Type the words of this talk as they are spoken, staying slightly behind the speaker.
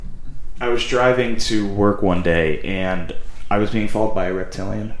I was driving to work one day, and I was being followed by a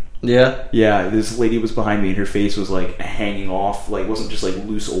reptilian. Yeah? Yeah, this lady was behind me, and her face was, like, hanging off. Like, it wasn't just, like,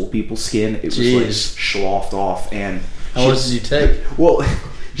 loose old people skin. It was, like, sloughed off, and... How much did you take? Well...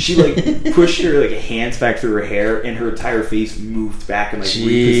 She, like, pushed her, like, hands back through her hair, and her entire face moved back and, like,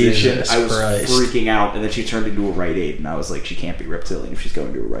 repositioned. I was freaking out, and then she turned into a Rite Aid, and I was like, she can't be reptilian if she's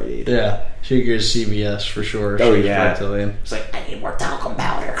going to a Rite Aid. Yeah. She goes CVS for sure. She's reptilian. It's like, I need more talcum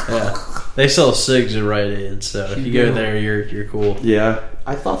powder. Yeah. They sell cigs at Rite Aid, so if you go there, you're cool. Yeah.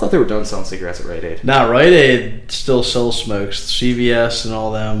 I thought they were done selling cigarettes at Rite Aid. Nah, Rite Aid still sells smokes. CVS and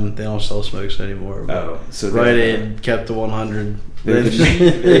all them, they don't sell smokes anymore. So Rite Aid kept the 100. She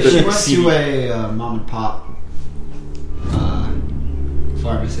went to a mom and pop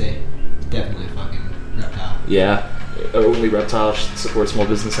pharmacy. Definitely fucking reptile. Yeah. Only reptile support small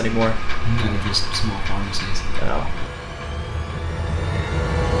business anymore. No, just small pharmacies. Oh.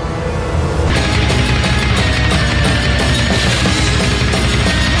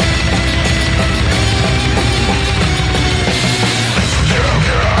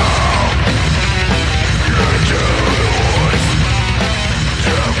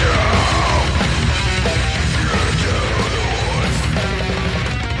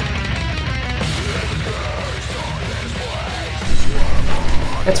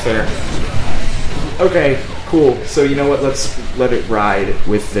 That's fair. Okay, cool. So you know what? Let's let it ride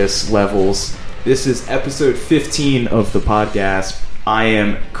with this levels. This is episode 15 of the podcast. I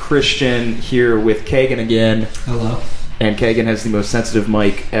am Christian here with Kaegan again. Hello. And Kaegan has the most sensitive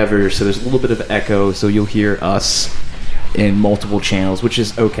mic ever, so there's a little bit of echo, so you'll hear us in multiple channels, which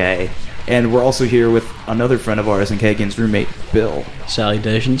is okay. And we're also here with another friend of ours and Kaegan's roommate, Bill.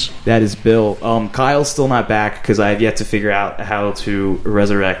 Salutations. That is Bill. Kyle's still not back because I have yet to figure out how to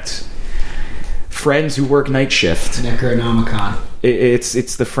resurrect friends who work night shift. Necronomicon.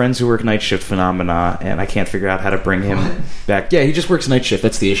 It's the friends who work night shift phenomena, and I can't figure out how to bring him back. Yeah, he just works night shift.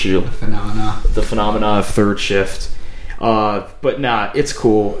 That's the issue. The phenomena of third shift. But nah, it's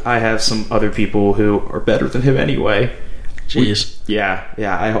cool. I have some other people who are better than him anyway. Jeez.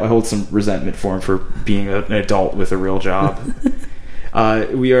 I hold some resentment for him for being an adult with a real job.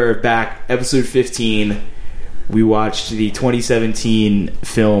 We are back, episode 15. We watched the 2017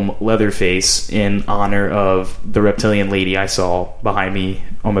 film Leatherface in honor of the reptilian lady I saw behind me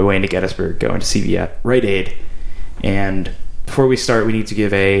on my way into Gettysburg going to CVS Rite Aid. And before we start, we need to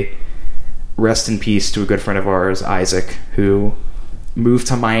give a rest in peace to a good friend of ours, Isaac, who moved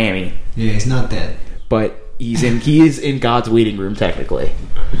to Miami. Yeah, he's not dead. But he is in God's waiting room, technically.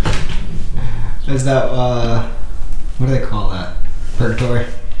 Is that, what do they call that? Purgatory?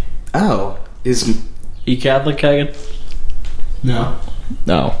 Oh. You Catholic, Kaegan? No.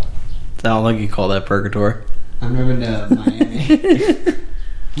 No. I don't think you call that purgatory. I've never been to Miami.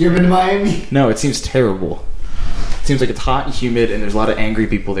 You ever been to Miami? No, it seems terrible. It seems like it's hot and humid, and there's a lot of angry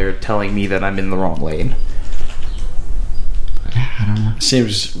people there telling me that I'm in the wrong lane. I don't know.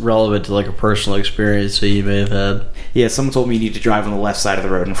 Seems relevant to like a personal experience that you may have had. Yeah, someone told me you need to drive on the left side of the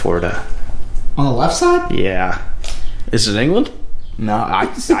road in Florida. On the left side? Yeah. Is it England? No, I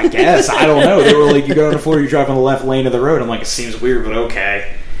guess. I don't know. They were like, you go on the Florida, you drive on the left lane of the road. I'm like, it seems weird, but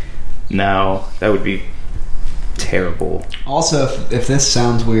okay. No, that would be terrible. Also, if this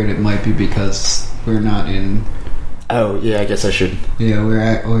sounds weird, it might be because we're not in... Oh, yeah, I guess I should. Yeah, we're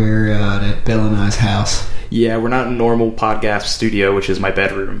at Bill and I's house. Yeah, we're not in a normal podcast studio, which is my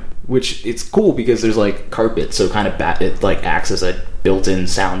bedroom. Which, it's cool because there's, like, carpet, so kind of it, like, acts as a built-in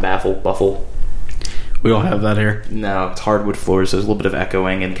sound buffle. We don't have that here. No, it's hardwood floors, so there's a little bit of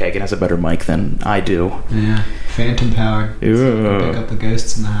echoing, and Kaegan has a better mic than I do. Yeah, phantom powered. Pick up the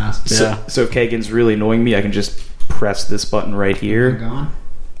ghosts in the house. Yeah. So if Kaegan's really annoying me, I can just press this button right here. Gone?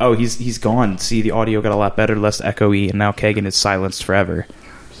 Oh, he's gone. See, the audio got a lot better, less echoey, and now Kaegan is silenced forever.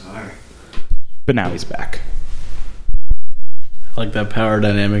 Sorry. But now he's back. I like that power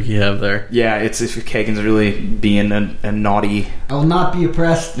dynamic you have there. Yeah, it's if Kaegan's really being a naughty... I will not be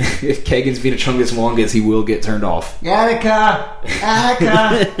oppressed. If Kaegan's being a Chungus Wongus, he will get turned off. Attica,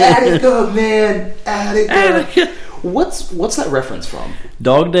 man. Attica. What's that reference from?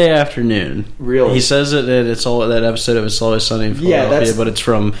 Dog Day Afternoon. Really? He says it, and it's all that episode of It's Always Sunny in Philadelphia, but it's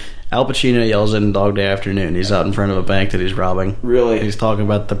from Al Pacino yells in Dog Day Afternoon. He's out in front of a bank that he's robbing. Really? He's talking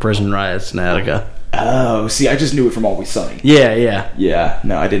about the prison riots in Attica. Oh, see, I just knew it from Always Sunny. Yeah. Yeah,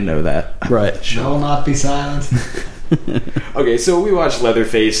 no, I didn't know that. Right. I will not be silenced. Okay, so we watched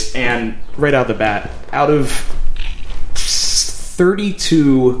Leatherface, and right out the bat, out of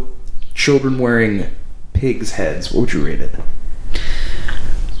 32 children wearing pigs' heads, what would you rate it?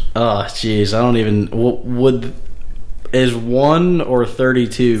 Oh, jeez, I don't even... Is 1 or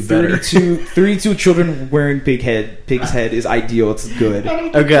 32 better? 32 children wearing pig's head is ideal. It's good.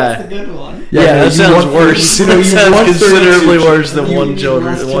 Okay. That's the good one. Yeah, that sounds worse. That sounds considerably worse than one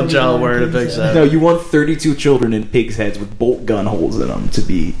children child wearing a pig's head. No, you want 32 children in pigs' heads with bolt gun holes in them to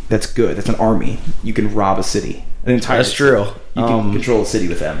be. That's good. That's an army. You can rob a city. An entire. That's true. You can control a city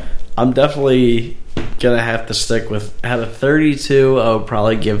with them. I'm definitely gonna have to stick with out of 32. I would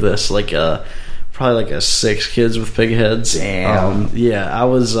probably give this probably a 6 kids with pig heads. Damn. I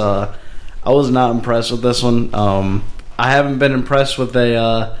was not impressed with this one. I haven't been impressed with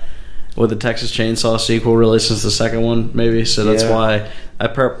the Texas Chainsaw sequel really since the second one, maybe. So that's why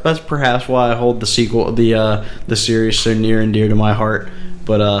that's perhaps why I hold the sequel, the series, so near and dear to my heart.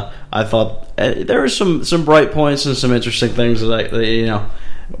 But I thought there were some bright points and some interesting things that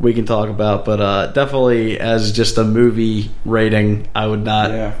we can talk about, but definitely as just a movie rating, I would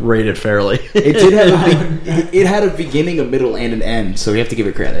not rate it fairly. It did have it had a beginning, a middle, and an end, so we have to give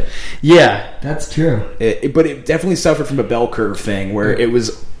it credit. Yeah, that's true. But it definitely suffered from a bell curve thing where it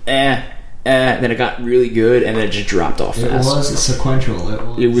was then it got really good, and then it just dropped off fast. It was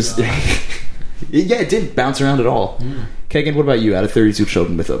sequential. It was it didn't bounce around at all. Yeah. Kaegan, what about you? Out of 32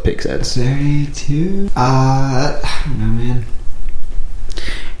 children with pig's heads, 32. I don't know, man.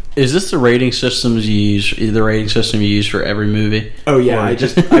 Is this the rating system you use for every movie? Oh yeah, I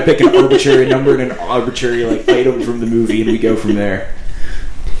pick an arbitrary number and an arbitrary item from the movie, and we go from there.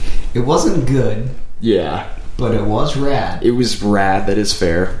 It wasn't good. Yeah, but it was rad. It was rad. That is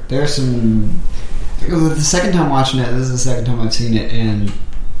fair. There's some. The second time watching it, this is the second time I've seen it, and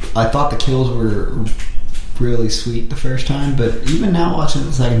I thought the kills were really sweet the first time, but even now watching it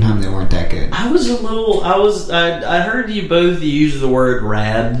the second time, they weren't that good. I heard you both use the word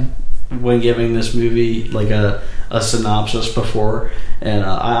rad when giving this movie a synopsis before, and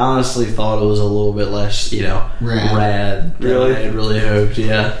I honestly thought it was a little bit less rad really? I had really hoped.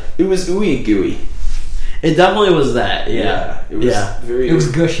 Yeah, it was ooey and gooey. It definitely was that. It was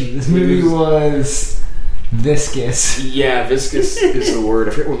gushy. This movie was viscous. Yeah, viscous is the word.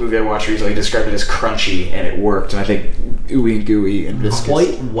 I forget what movie I watched recently described it as crunchy, and it worked. And I think ooey and gooey and viscous.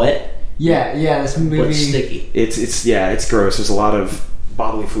 Quite wet. Yeah. This movie. But sticky. It's gross. There's a lot of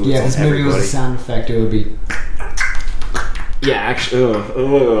bodily fluids. Yeah, this movie was a sound effect. It would be. Yeah, actually,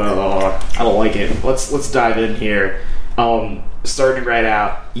 I don't like it. Let's dive in here. Starting right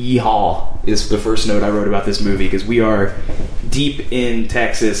out, yeehaw is the first note I wrote about this movie because we are deep in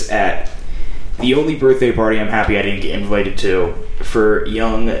Texas at the only birthday party I'm happy I didn't get invited to for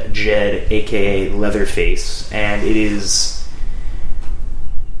young Jed, aka Leatherface, and it is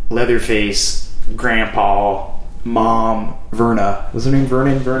Leatherface, Grandpa, Mom, Verna. Was her name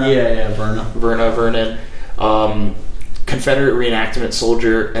Vernon? Yeah, Vernon. Confederate reenactment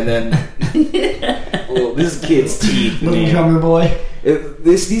soldier, and then this kid's teeth. Little drummer boy.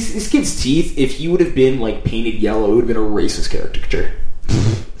 This kid's teeth, if he would have been painted yellow, it would have been a racist caricature.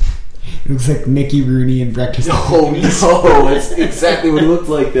 It looks like Mickey Rooney in Breakfast. Oh no, that's exactly what it looked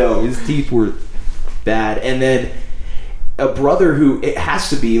like though. His teeth were bad, and then a brother who it has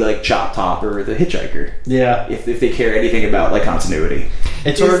to be Chop Top or the Hitchhiker. Yeah, if they care anything about continuity.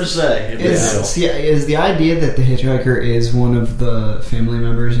 It's hard to say. Is the idea that the Hitchhiker is one of the family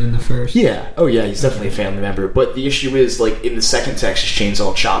members in the first? Yeah. Oh yeah, he's definitely a family member. But the issue is in the second Texas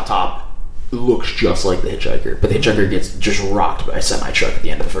Chainsaw, Chop Top looks just like the Hitchhiker, but the Hitchhiker gets just rocked by a semi-truck at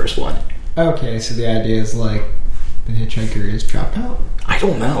the end of the first one. Okay, so the idea is the Hitchhiker is Chop Top? I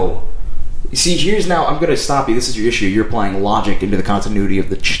don't know. See, I'm going to stop you. This is your issue. You're applying logic into the continuity of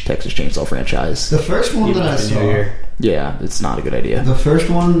the Texas Chainsaw franchise. The first one that I saw... Yeah, it's not a good idea. The first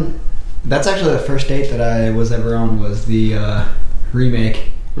one... That's actually the first date that I was ever on was the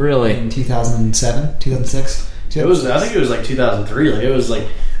remake. Really? In 2007? 2006? It was. I think it was 2003. It was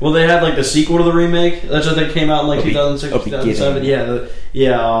well, they had the sequel to the remake. That's what they came out in 2006, 2007.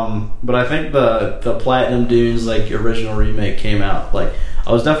 Yeah. But I think the Platinum Dunes original remake came out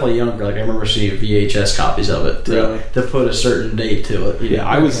I was definitely younger. I remember seeing VHS copies of it to put a certain date to it. Yeah,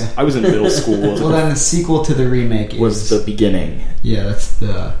 I was in middle school. Well, then the sequel to the remake was the beginning. Yeah, that's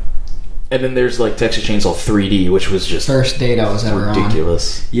the. And then there's Texas Chainsaw 3D, which was just first date I was ever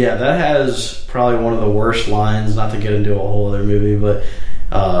ridiculous. On. Yeah, that has probably one of the worst lines. Not to get into a whole other movie, but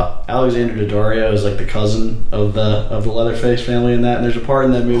Alexander Daddario is the cousin of the Leatherface family in that. And there's a part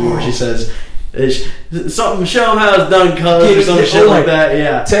in that movie where she says, "Something, show him how it's done, cuz," or some shit like that.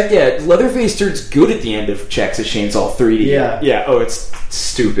 Yeah. Leatherface turns good at the end of Texas Chainsaw 3D. Yeah. Oh, it's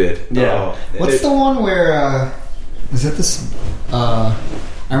stupid. Yeah. What's the one where? Is it this?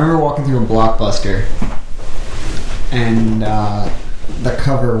 I remember walking through a Blockbuster, and the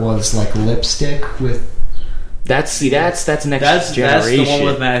cover was lipstick with That's next generation. That's the one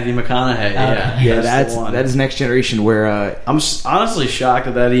with Matthew McConaughey. Yeah, that's next generation. Where I'm honestly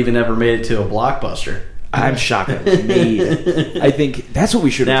shocked that even ever made it to a Blockbuster. I'm shocked that it was made. I think that's what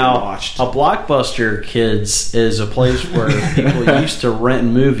we should have watched. A Blockbuster, kids, is a place where people used to rent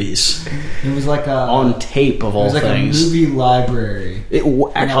movies. It was like on tape of all things. It was like a movie library. A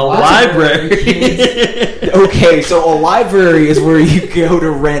library. Okay, so a library is where you go to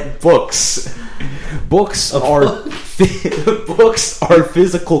rent books. Books are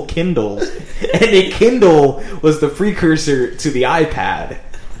physical Kindles, and a Kindle was the precursor to the iPad.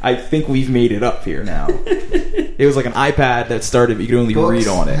 I think we've made it up here now. It was like an iPad that started, but you could only read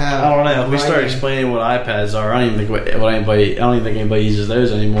on it. I don't know. If we start explaining what iPads are, I don't even think anybody uses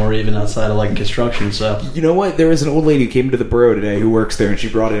those anymore, even outside of like construction stuff. You know what? There was an old lady who came to the Bro today who works there, and she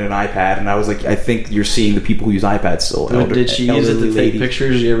brought in an iPad, and I was like, I think you're seeing the people who use iPads still. Did she use it to take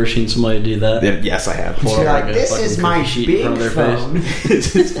pictures? You ever seen somebody do that? Yes, I have. She's like, this is my big phone.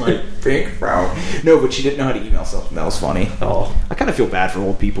 This is my big phone. No, but she didn't know how to email something. That was funny. Oh, I kind of feel bad for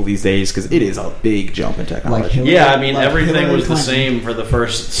old people these days because it is a big jump in technology. I mean, everything was the same for the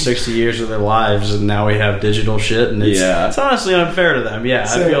first 60 years of their lives, and now we have digital shit, and it's honestly unfair to them. I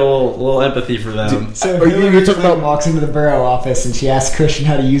feel a little empathy for them. So you're talking about walks into the borough office and she asks Christian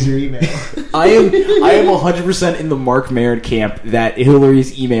how to use her email. I am 100% in the Mark Maron camp that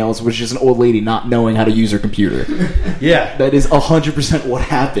Hillary's emails was just an old lady not knowing how to use her computer. Yeah, that is 100% what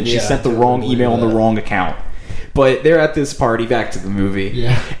happened. She sent the wrong email on the wrong account. But they're at this party, back to the movie,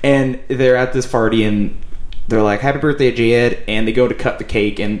 and they're at this party, and they're like, happy birthday, Jed, and they go to cut the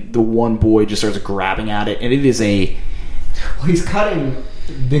cake, and the one boy just starts grabbing at it, and it is well, he's cutting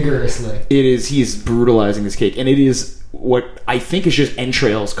vigorously. He's brutalizing this cake, and it is what I think is just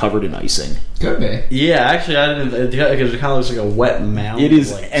entrails covered in icing. Could be. Yeah, actually, I didn't, because it kind of looks like a wet mound. It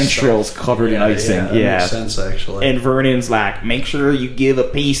is like entrails covered in icing. That makes sense, actually. And Vernon's like, make sure you give a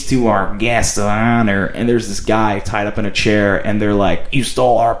piece to our guest of honor. And there's this guy tied up in a chair, and they're like, you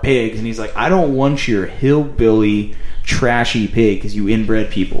stole our pigs. And he's like, I don't want your hillbilly, trashy pig because you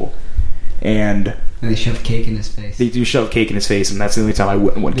inbred people. And they shove cake in his face. They do shove cake in his face, and that's the only time I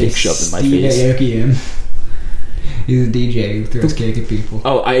wouldn't want cake shoved in my face. He's a DJ who throws cake at people.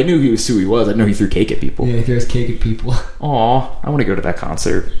 Oh, I knew who he was. I know he threw cake at people. Yeah, he throws cake at people. Aw, I want to go to that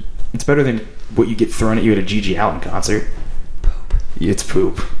concert. It's better than what you get thrown at you at a Gigi Allen concert. Poop. It's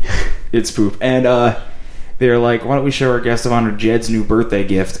poop. It's poop. And they're like, why don't we show our guest of honor Jed's new birthday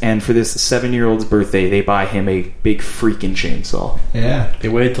gift? And for this 7-year-old's birthday, they buy him a big freaking chainsaw. Yeah. They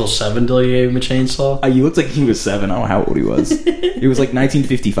waited till 7 till he gave him a chainsaw? He looked like he was 7. I don't know how old he was. It was like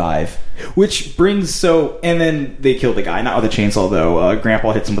 1955. Which brings, and then they kill the guy. Not with a chainsaw, though.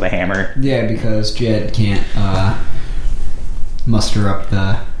 Grandpa hits him with a hammer. Yeah, because Jed can't muster up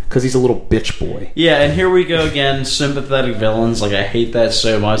the... Because he's a little bitch boy. Yeah, and here we go again. Sympathetic villains. Like, I hate that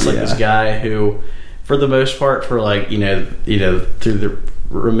so much. Like, this guy who... For the most part, for through the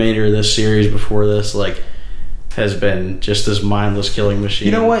remainder of this series before this, has been just this mindless killing machine.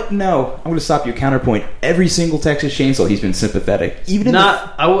 You know what? No, I'm going to stop you. Counterpoint. Every single Texas Chainsaw, he's been sympathetic. Even in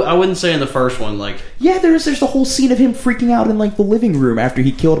I wouldn't say in the first one. Yeah, there's the whole scene of him freaking out in the living room after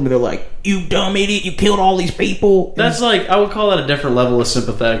he killed him, and they're like, "You dumb idiot! You killed all these people." That's I would call that a different level of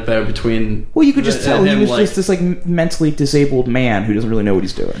sympathetic though. Between you could just tell he was just this mentally disabled man who doesn't really know what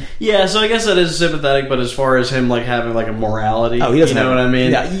he's doing. Yeah, so I guess that is sympathetic. But as far as him having a morality, he doesn't know what I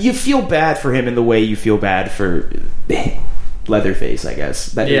mean. Yeah, you feel bad for him in the way you feel bad for Leatherface, I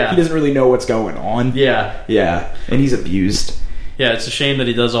guess. He doesn't really know what's going on. Yeah, and he's abused. Yeah, it's a shame that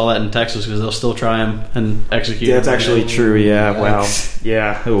he does all that in Texas because they'll still try him and execute him. That's actually true, yeah. Wow.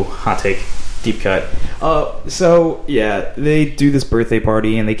 Yeah. Oh, hot take. Deep cut. They do this birthday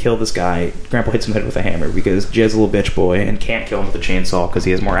party and they kill this guy. Grandpa hits him in the head with a hammer because Jed's a little bitch boy and can't kill him with a chainsaw because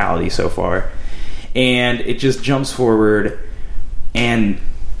he has morality so far. And it just jumps forward and,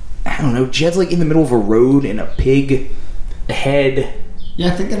 I don't know, Jed's in the middle of a road in a pig head. Yeah,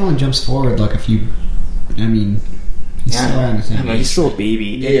 I think it only jumps forward a few... He's still around the same age. He's still a baby.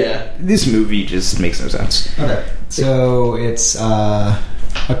 Yeah. This movie just makes no sense. Okay. So it's a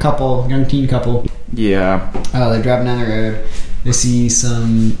young teen couple. Yeah. They're driving down the road. They see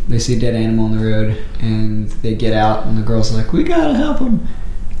a dead animal on the road, and they get out, and the girl's like, "We gotta help him."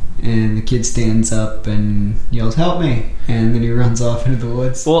 And the kid stands up and yells, "Help me!" And then he runs off into the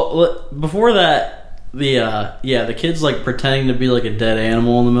woods. Well, before that, the kid's pretending to be a dead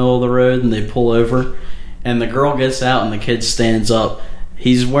animal in the middle of the road, and they pull over. And the girl gets out and the kid stands up.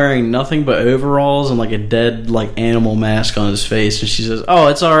 he's wearing nothing but overalls and like a dead like animal mask on his face, and she says, "Oh,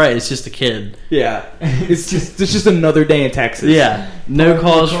 it's all right. It's just a kid." Yeah, it's just another day in Texas. Yeah, no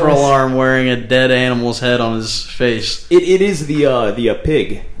cause for alarm. Wearing a dead animal's head on his face. It is the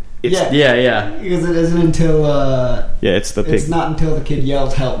pig. It's, yeah. Because it isn't until it's the pig. It's not until the kid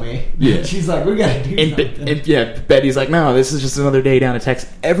yells, "Help me!" Yeah, she's like, "We gotta do something." And Betty's like, "No, this is just another day down in Texas."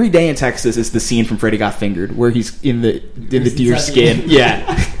 Every day in Texas is the scene from Freddy Got Fingered, where he's in the deer skin.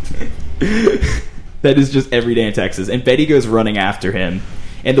 Yeah, that is just every day in Texas. And Betty goes running after him,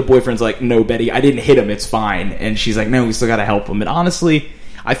 and the boyfriend's like, "No, Betty, I didn't hit him. It's fine." And she's like, "No, we still gotta help him." And honestly,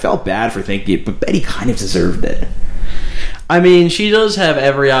 I felt bad for thinking it, but Betty kind of deserved it. I mean, she does have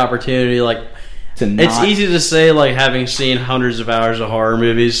every opportunity. Like, it's easy to say, like, having seen hundreds of hours of horror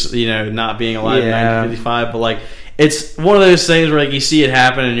movies, you know, not being alive in 1955, but like, it's one of those things where like you see it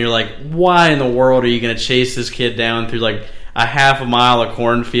happen, and you're like, why in the world are you going to chase this kid down through like a half a mile of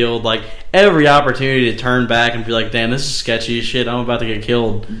cornfield? Like, every opportunity to turn back and be like, damn, this is sketchy as shit. I'm about to get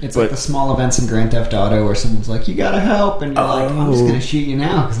killed. It's like the small events in Grand Theft Auto where someone's like, you gotta help, and you're like, I'm just gonna shoot you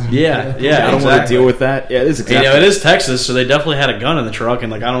now. I don't want to deal with that. Yeah, this is exactly. You know, it is Texas, so they definitely had a gun in the truck,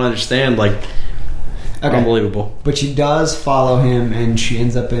 and like, I don't understand. Like, unbelievable. But she does follow him, and she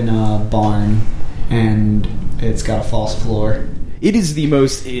ends up in a barn, and it's got a false floor. It is the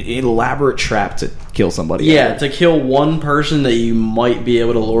most elaborate trap to kill somebody. Yeah, to kill one person that you might be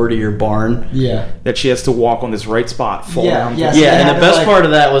able to lure to your barn. Yeah. That she has to walk on this right spot, fall down. Yeah, and the best part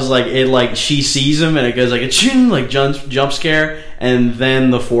of that was like she sees him and it goes like a chin, like jump scare, and then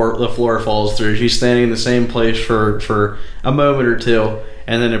the floor falls through. She's standing in the same place for a moment or two,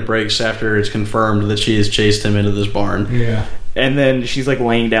 and then it breaks after it's confirmed that she has chased him into this barn. Yeah. And then she's like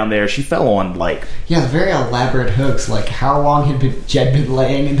laying down there. She fell on like very elaborate hooks. Like, how long had Jed been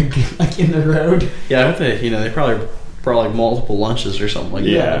laying in the road? Yeah, I think they probably brought like multiple lunches or something like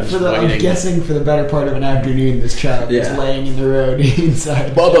that. I'm guessing for the better part of an afternoon, this child was laying in the road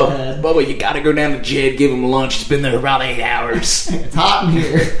inside. Bubba, you gotta go down to Jed, give him lunch. It's been there about 8 hours. It's hot in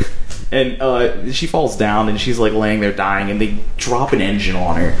here. And she falls down, and she's like laying there dying, and they drop an engine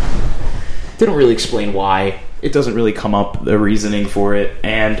on her. They don't really explain why. It doesn't really come up, the reasoning for it,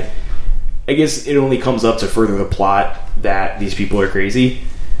 and I guess it only comes up to further the plot that these people are crazy.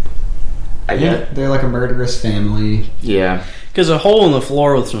 They're like a murderous family. Yeah. Because a hole in the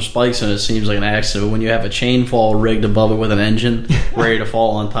floor with some spikes in it seems like an accident, but when you have a chain fall rigged above it with an engine ready to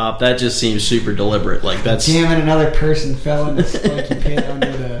fall on top, that just seems super deliberate. Like, that's... Damn it, another person fell in the spiky pit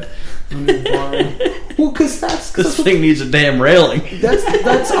under the barn. Well, because this thing needs a damn railing.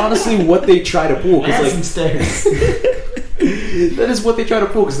 That's honestly what they try to pull. And some stairs. That is what they try to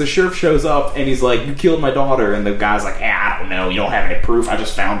pull, because the sheriff shows up and he's like, "You killed my daughter," and the guy's like, I don't know. You don't have any proof. I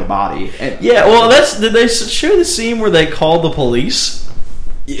just found the body. And did they show the scene where they called the police?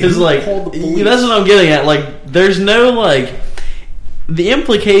 Because like that's what I'm getting at. Like, there's no like. The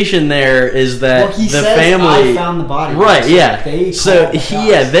implication there is that he the says, family I found the body. Right, yeah.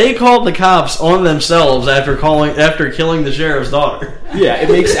 They called the cops on themselves after killing the sheriff's daughter. Yeah, it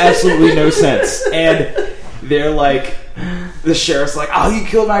makes absolutely no sense. And they're like, the sheriff's like, "Oh, you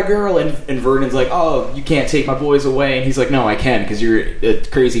killed my girl," and Vernon's like, "Oh, you can't take my boys away," and he's like, "No, I can, because you're a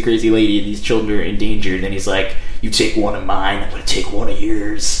crazy, crazy lady, and these children are endangered." And he's like, "You take one of mine, I'm gonna take one of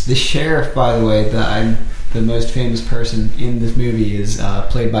yours." The sheriff, by the way, the most famous person in this movie is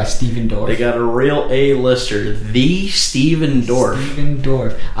played by Steven Dorff. They got a real A-lister, the Steven Dorff. Steven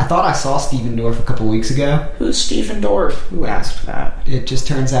Dorff. I thought I saw Steven Dorff a couple weeks ago. Who's Steven Dorff? Who asked that? It just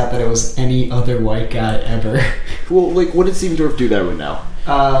turns out that it was any other white guy ever. Well, like, what did Steven Dorff do that with now?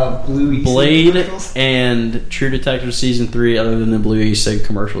 Blue Blade and True Detective Season 3, other than the Blue East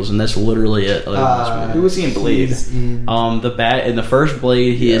commercials, and that's literally it. Other than this movie. Who was he in Blade? In the first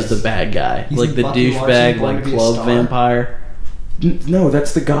Blade, he is the bad guy, he's like the douchebag, like club vampire. No,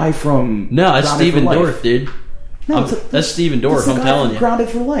 that's the guy from. No, that's Steven Dorff, dude. No, that's Steven Dorff. I'm telling you. Grounded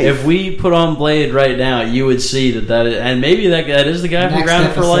for Life. If we put on Blade right now, you would see that is, and maybe that is the guy from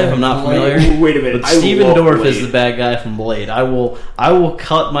Grounded for Life. I'm not familiar. Wait a minute. But Steven Dorff is the bad guy from Blade. I will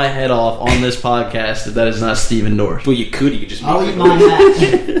cut my head off on this podcast if that is not Steven Dorff. Well, you could just. I'll eat my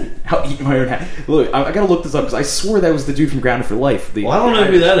hat. I'll eat my own hat. Look, I gotta look this up because I swore that was the dude from Grounded for Life. I don't know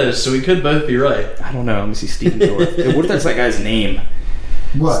who that is, so we could both be right. I don't know. Let me see. Steven Dorff. What if that's that guy's name?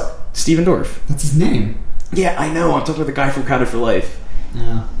 What? Steven Dorff. That's his name. Yeah, I know. I'm talking about the guy from Grounded for Life.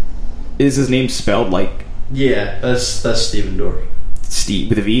 Yeah. Is his name spelled like? Yeah, that's Steven Dorff. Steve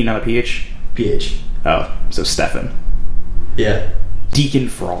with a V, not a PH. PH. Oh, so Stefan. Yeah. Deacon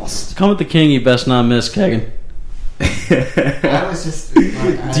Frost. Come with the king, you best not miss, Kaegan. I was just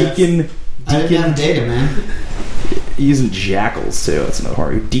Deacon. I didn't have data, man. He's in Jackals too. That's another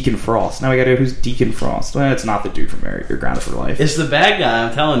horror. Deacon Frost. Now we gotta know who's Deacon Frost. Well, it's not the dude from Married or Grounded for Life. It's the bad guy.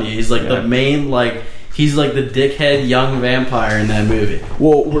 I'm telling you, he's like the main He's like the dickhead young vampire in that movie.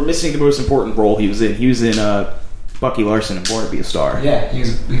 Well, we're missing the most important role he was in. He was in Bucky Larson and Born to Be a Star. Yeah, he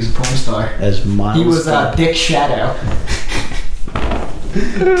was a porn star. As Miles. He was Dick Shadow.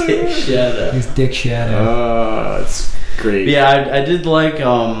 Dick Shadow. He's Dick Shadow. Oh, that's great. Yeah, I did like.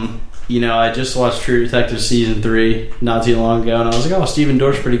 I just watched True Detective season 3 not too long ago, and I was like, oh, Stephen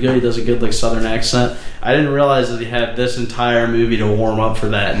Dorff's pretty good. He does a good southern accent. I didn't realize that he had this entire movie to warm up for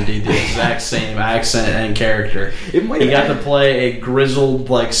that and do the exact same accent and character. He got to play a grizzled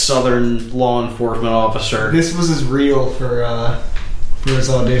southern law enforcement officer. This was his reel for his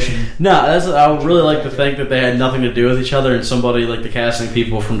audition. No, I would really like to think that they had nothing to do with each other, and somebody the casting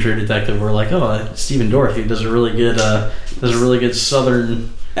people from True Detective were like, oh, Stephen Dorff, he does a really good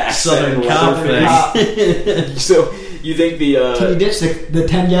southern cop thing. So you think the can you ditch the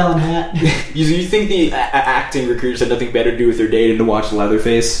 10-gallon hat? you think the acting recruiters had nothing better to do with their day than to watch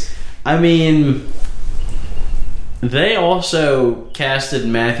Leatherface? I mean, they also casted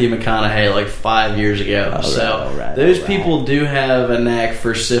Matthew McConaughey 5 years ago. Those people do have a knack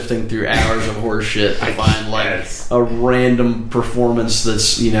for sifting through hours of horse shit to find a random performance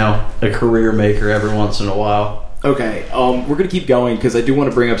that's a career maker every once in a while. Okay, we're going to keep going because I do want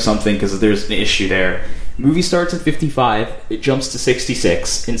to bring up something because there's an issue there. Movie starts in 55, it jumps to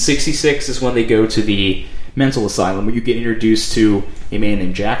 66. In 66 is when they go to the mental asylum where you get introduced to a man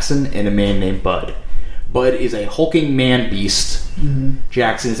named Jackson and a man named Bud. Bud is a hulking man-beast. Mm-hmm.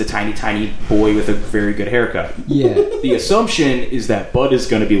 Jackson is a tiny, tiny boy with a very good haircut. Yeah. The assumption is that Bud is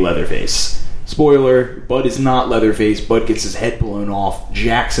going to be Leatherface. Spoiler, Bud is not Leatherface. Bud gets his head blown off.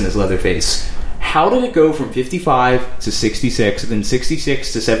 Jackson is Leatherface. How did it go from 55 to 66, then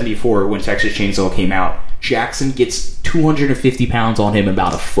 66 to 74 when Texas Chainsaw came out? Jackson gets 250 pounds on him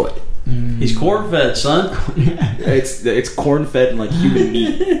about a foot. He's corn-fed, son. It's corn-fed and human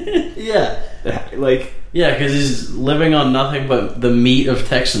meat. Yeah. Yeah, because he's living on nothing but the meat of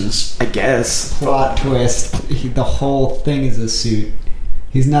Texans. I guess. Plot twist. The whole thing is a suit.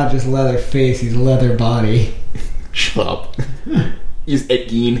 He's not just leather face, he's leather body. Shut up. He's Ed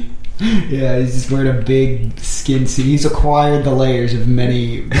Gein. Yeah, he's just wearing a big skin suit. He's acquired the layers of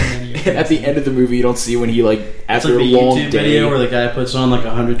many At the end of the movie, you don't see when he after a long YouTube day video where the guy puts on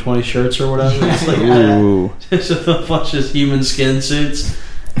 120 shirts or whatever. It's ooh. Just a bunch of human skin suits.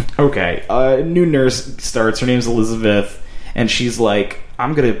 Okay, a new nurse starts. Her name's Elizabeth, and she's like,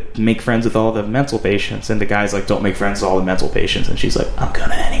 I'm gonna make friends with all the mental patients. And the guy's like, don't make friends with all the mental patients. And she's like, I'm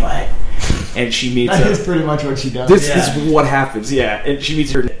gonna anyway. And she meets That is pretty much what she does. This is what happens, yeah. And she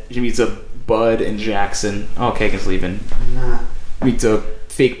meets a Bud and Jackson. Oh, Kaegan's leaving. Nah. Meets a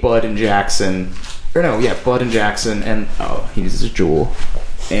fake Bud and Jackson. Or no, yeah, Bud and Jackson. And, he's a Jewel.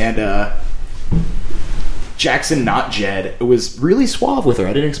 And, Jackson, not Jed, was really suave with her.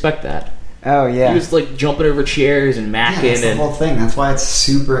 I didn't expect that. Oh, yeah. He was jumping over chairs and macking. That's the whole thing. That's why it's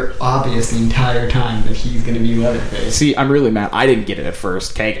super obvious the entire time that he's going to be Leatherface. See, I'm really mad. I didn't get it at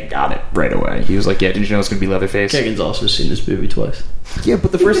first. Kaegan got it right away. He was like, yeah, didn't you know it's going to be Leatherface? Kaegan's also seen this movie twice. Yeah,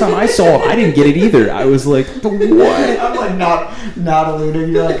 but the first time I saw it, I didn't get it either. I was like, what? I'm not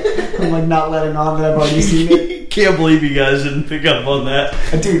alluding. I'm not letting on that I've already seen it. Can't believe you guys didn't pick up on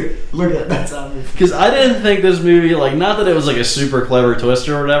that. Dude, look at that sound. Because I didn't think this movie, not that it was a super clever twist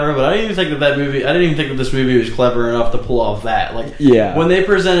or whatever, but I didn't even think that this movie was clever enough to pull off that. Yeah. When they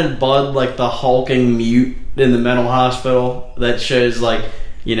presented Bud the hulking mute in the mental hospital, that shows kind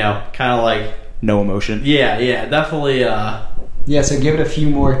of no emotion. Yeah, definitely. Yeah, so give it a few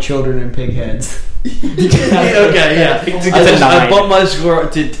more children and pig heads. Okay, yeah. I bumped my score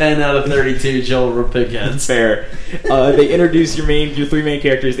to 10 out of 32 children with pig heads. Fair. They introduce your three main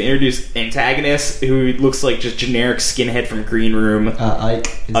characters. They introduce antagonist, who looks like just generic skinhead from Green Room.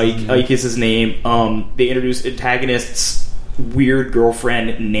 Ike. Ike is his name. They introduce antagonist's weird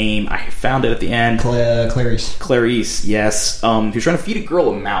girlfriend name. I found it at the end. Clarice. Clarice, yes. Who's trying to feed a girl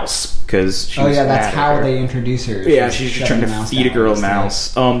a mouse because she's that's how they introduce her. Yeah, she's just trying to feed a girl a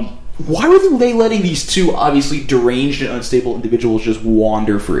mouse. Why were they letting these two obviously deranged and unstable individuals just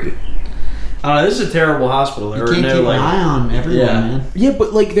wander free? This is a terrible hospital. You can't keep an eye on everyone, man. Yeah,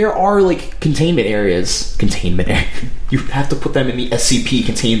 but there are containment areas. You have to put them in the SCP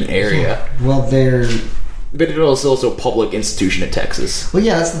containment area. Well, But it is also a public institution in Texas. Well,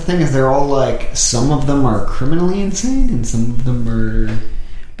 yeah, that's the thing is they're all some of them are criminally insane and some of them are...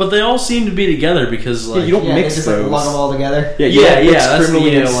 But they all seem to be together because you don't mix just those. Lug them all together. Yeah. That's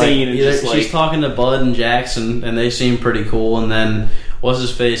criminally insane. And she's talking to Bud and Jackson, and they seem pretty cool. And then what's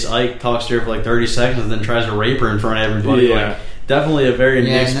his face, Ike talks to her for like 30 seconds and then tries to rape her in front of everybody. Yeah. Like, definitely a very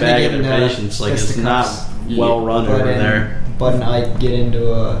mixed bag of their patience. Like, it's not well run over there. Bud and Ike get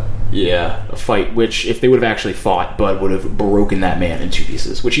into a fight, which if they would have actually fought, Bud would have broken that man in 2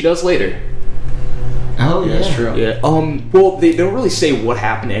 pieces, which he does later. Oh, yeah. That's true. Yeah. Well, they don't really say what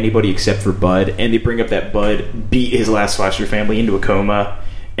happened to anybody except for Bud, and they bring up that Bud beat his last foster family into a coma,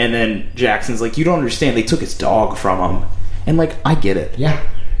 and then Jackson's like, you don't understand, they took his dog from him. And, like, I get it. Yeah.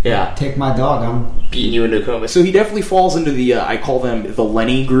 Take my dog, I'm beating you into a coma. So he definitely falls into the, I call them the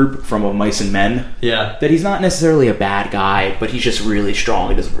Lenny group from Mice and Men. Yeah. That he's not necessarily a bad guy, but he's just really strong.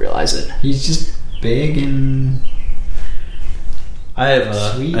 He doesn't realize it. He's just big and... I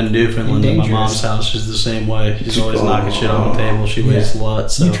have a Newfoundland in my mom's house. She's the same way. She's always knocking shit on the table. She weighs a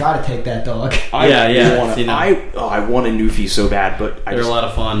lot. So you try to take that dog. I want a Newfie so bad, but they're a lot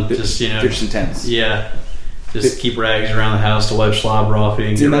of fun. They're just intense. Yeah. Just keep rags around the house to wipe slobber off.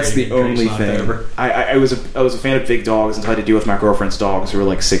 And that's the only thing. I was a fan of big dogs until I had to deal with my girlfriend's dogs who were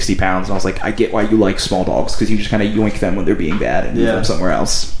like 60 pounds. And I was like, I get why you like small dogs, because you just kind of yoink them when they're being bad and move them somewhere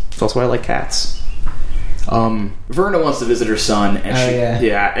else. That's also why I like cats. Verna wants to visit her son, and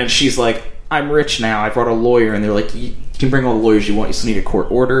and she's like, I'm rich now, I brought a lawyer, and they're like, you can bring all the lawyers you want, you still need a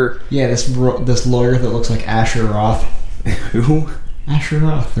court order. Yeah, this lawyer that looks like Asher Roth. Who? Asher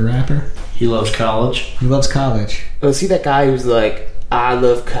Roth, the rapper. He loves college. Oh, see that guy who's like, I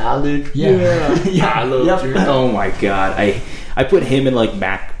love college? Yeah. I love Oh my god, I put him and like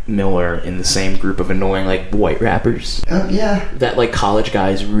Mac Miller in the same group of annoying like white rappers. Oh yeah. That like college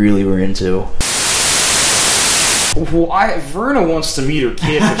guys really were into. Well, Verna wants to meet her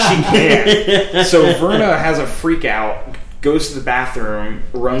kid, but she can't. So Verna has a freak out, goes to the bathroom,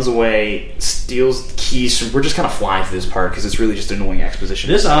 runs away, steals the keys. We're just kind of flying through this part because it's really just annoying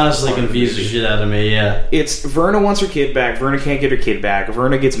exposition. This honestly confuses the shit out of me, yeah. It's Verna wants her kid back. Verna can't get her kid back.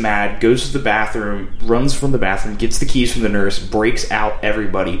 Verna gets mad, goes to the bathroom, runs from the bathroom, gets the keys from the nurse, breaks out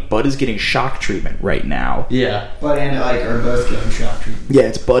everybody. Bud is getting shock treatment right now. Yeah. Bud and Ike are both getting shock treatment. Yeah,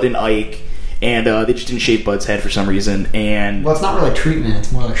 it's Bud and Ike. And they just didn't shave Bud's head for some reason. And well, it's not really treatment.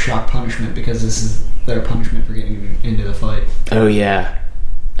 It's more like shock punishment because this is their punishment for getting into the fight. Oh, yeah.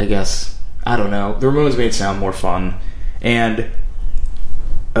 I guess. I don't know. The Ramones made it sound more fun. And,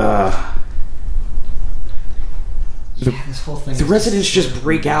 this whole thing. The residents just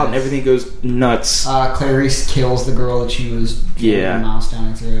break out and everything goes nuts. Clarice kills the girl that she was mouse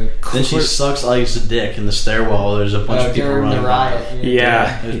down her throat. Then she sucks Ike's dick in the stairwell. There's a bunch of people running. The riot.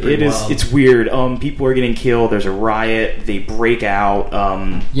 Yeah, it is. It's weird. People are getting killed. There's a riot. They break out.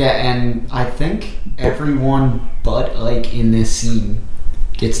 And I think everyone but Ike in this scene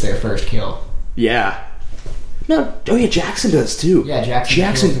gets their first kill. Yeah. No, Jackson does too. Yeah,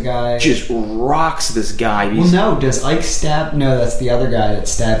 Jackson kills the guy. Just rocks this guy. Does Ike stab? No, that's the other guy that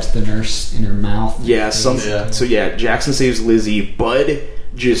stabs the nurse in her mouth. Yeah, So Jackson saves Lizzie. Bud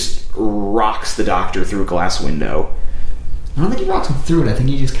just rocks the doctor through a glass window. I don't think he rocks him through it. I think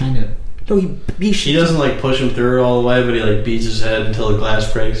he just kind of. No, he doesn't like push him through it all the way, but he like beats his head until the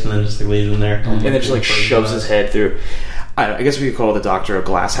glass breaks, and then just like leaves him there, and then just like shoves his head through. I guess we could call the doctor a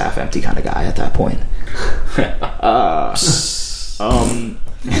glass half empty kind of guy at that point. I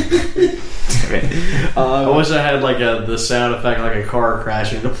wish I had like the sound effect like a car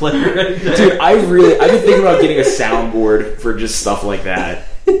crashing to play right now. Dude, I've been thinking about getting a soundboard for just stuff like that.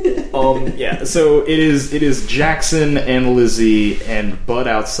 So it is Jackson and Lizzie and Bud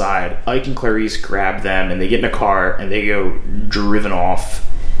outside. Ike and Clarice grab them and they get in a car and they go driven off,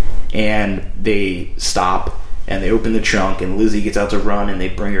 and they stop and they open the trunk and Lizzie gets out to run and they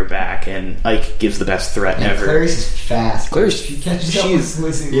bring her back, and Ike gives the best threat ever. Clarice is fast. She catches up with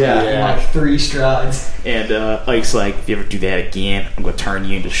Lizzie in like 3 strides. And Ike's like, if you ever do that again, I'm going to turn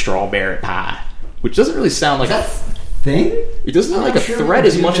you into strawberry pie. Which doesn't really sound like a thing? It doesn't sound like a threat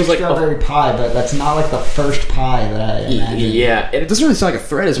as much as like strawberry pie, but that's not like the first pie that I imagine. Yeah, and it doesn't really sound like a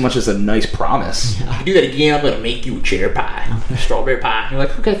threat as much as a nice promise. Yeah. If you do that again, I'm going to make you a cherry pie. Strawberry pie. You're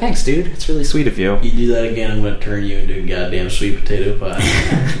like, okay, thanks, dude. It's really sweet of you. You do that again, I'm going to turn you into a goddamn sweet potato pie.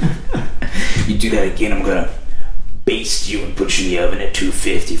 You do that again, I'm going to baste you and put you in the oven at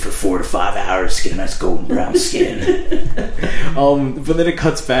 250 for 4 to 5 hours to get a nice golden brown skin. But then it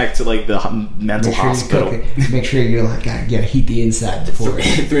cuts back to like the mental hospital. Make sure you're like, gotta heat the inside before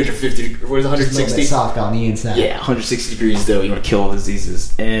 350. What is it, 160? Soft on the inside. Yeah, 160 degrees though. You want to kill all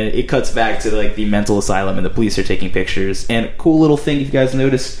diseases. And it cuts back to like the mental asylum, and the police are taking pictures. And a cool little thing, if you guys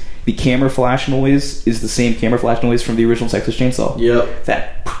notice, the camera flash noise is the same camera flash noise from the original Texas Chainsaw. Yep.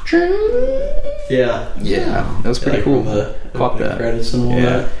 That. Yeah. That was pretty cool. Caught that. Credits and all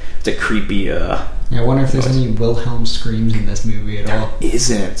that. It's a creepy Yeah, I wonder if there's any Wilhelm screams in this movie at all.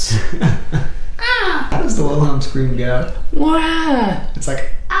 Isn't. How does the Wilhelm scream go? What? It's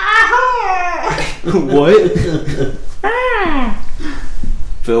like, ah! What?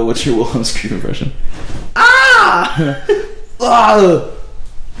 Phil, what's your Wilhelm scream impression? Ah!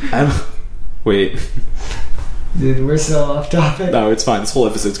 Wait. Dude, we're so off topic. No, it's fine. This whole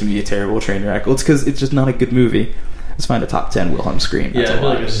episode's going to be a terrible train wreck. Well, it's because it's just not a good movie. Let's find a top 10 Wilhelm scream. Yeah, I feel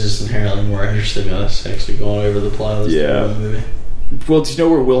like it's just inherently more interesting than us actually going over the plot of this movie. Well, do you know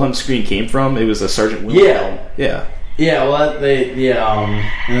where Wilhelm scream came from? It was a Sergeant Wilhelm. Yeah. Yeah, well, and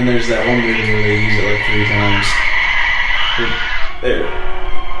then there's that one movie where they use it like 3 times. There.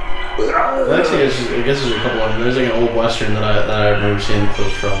 Well, actually, I guess there's a couple of them. There's like an old western that I remember seeing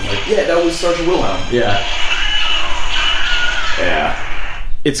clips from. Like, yeah, that was Sergeant Wilhelm. Yeah. Yeah.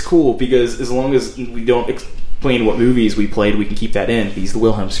 It's cool because as long as we don't explain what movies we played, we can keep that in. Because the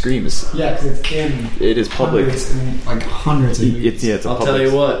Wilhelm scream is... Yeah, because it's in... It is public. Hundreds of movies. It's I'll tell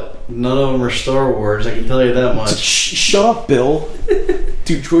you what. None of them are Star Wars. I can tell you that much. Shut up, Bill.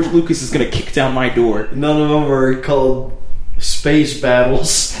 Dude, George Lucas is going to kick down my door. None of them are called... Space battles.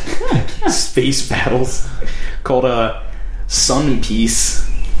 Space battles. Called Sun Peace.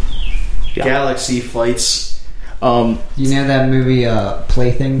 Yeah. Galaxy fights. You know that movie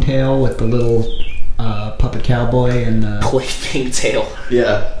Plaything Tale with the little puppet cowboy and Plaything Tale.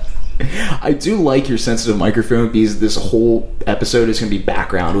 Yeah. I do like your sensitive microphone because this whole episode is going to be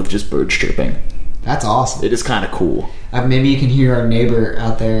background with just birds chirping. That's awesome. It is kind of cool. Maybe you can hear our neighbor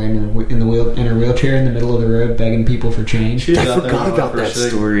out there in her wheelchair in the middle of the road begging people for change. I forgot about that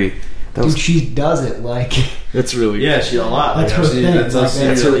story. Dude, she does it like... That's really... Yeah, she a lot. That's her thing. That's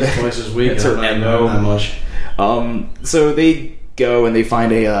at least twice this week. That's her MO. That much. So they go and they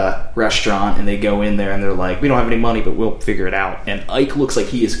find a restaurant and they go in there and they're like, we don't have any money, but we'll figure it out. And Ike looks like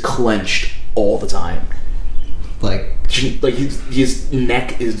he is clenched all the time. Like his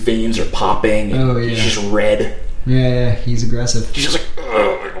neck, his veins are popping. And he's just red. Yeah, he's aggressive. He's just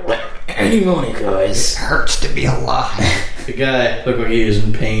like, any money, guys. It hurts to be alive. The guy looked like he was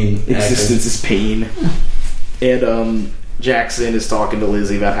in pain. Existence is pain. And Jackson is talking to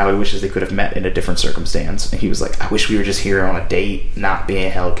Lizzie about how he wishes they could have met in a different circumstance. And he was like, I wish we were just here on a date, not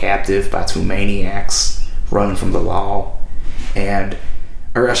being held captive by 2 maniacs running from the law. And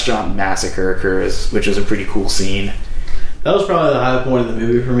a restaurant massacre occurs, which is a pretty cool scene. That was probably the high point of the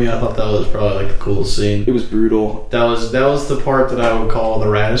movie for me. I thought that was probably like the coolest scene. It was brutal. That was the part that I would call the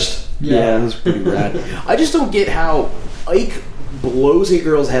raddest. Yeah, it was pretty rad. I just don't get how Ike blows a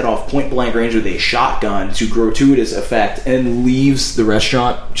girl's head off point blank range with a shotgun to gratuitous effect and leaves the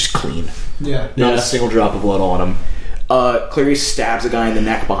restaurant just clean. Yeah. Not a single drop of blood on him. Clarice stabs a guy in the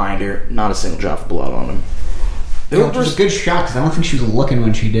neck behind her. Not a single drop of blood on him. It was a good shot because I don't think she was looking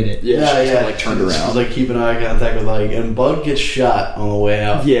when she did it. Yeah. Like turned around. She was like keeping eye contact with Ike, and Bud gets shot on the way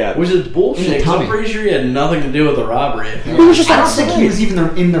out. Yeah, which is bullshit. I'm pretty sure he had nothing to do with the robbery. Yeah. I don't think he was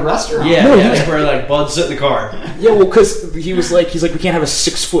even in the restaurant. Yeah, that's where like Bud sit in the car. Yeah, well, because he's like, we can't have a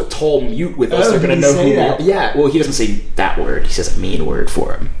 6 tall mute with us. They're gonna know who we are. Yeah, well, he doesn't say that word. He says a mean word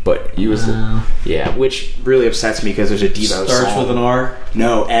for him. But he was, which really upsets me because there's a Devo starts with an R.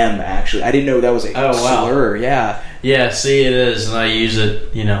 No, M actually. I didn't know that was a slur. Yeah. Yeah, see, it is, and I use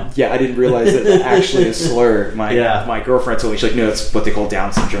it, Yeah, I didn't realize that actually a slur. My girlfriend told me, she's like, no, that's what they call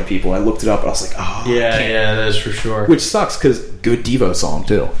Down syndrome people. I looked it up, and I was like, oh. Yeah, that is for sure. Which sucks, because good Devo song,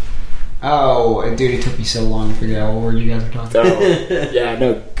 too. Oh, dude, it took me so long to figure out what word you guys were talking about. Yeah,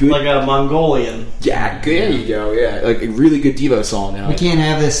 no, good. Like a Mongolian. Yeah, there you go, yeah. Like a really good Devo song now. We can't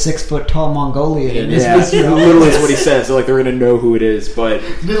have this 6 tall Mongolian in this movie. Literally is what he says. They're like, they're going to know who it is, but...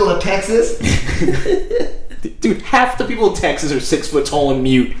 Middle of Texas? Dude, half the people in Texas are 6 tall and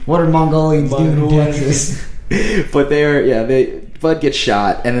mute. What are Mongolians doing in Texas? But Bud gets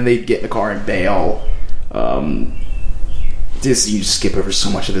shot, and then they get in the car and bail. You just skip over so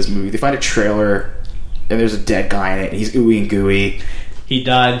much of this movie. They find a trailer, and there's a dead guy in it, and he's Ooey and Gooey. He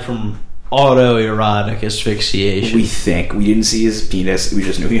died from autoerotic asphyxiation. We think. We didn't see his penis. We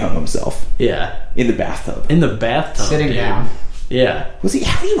just knew he hung himself. Yeah. In the bathtub. Sitting down. Yeah.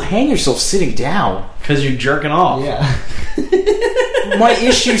 How do you hang yourself sitting down? Because you're jerking off. Yeah. My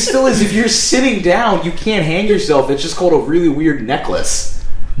issue still is if you're sitting down, you can't hang yourself. It's just called a really weird necklace.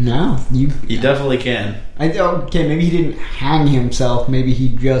 No. You definitely can. Okay, maybe he didn't hang himself. Maybe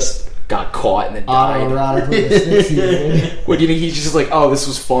he just... got caught and then died. Autoerotically asphyxiated. What do you think? He's just like, oh, this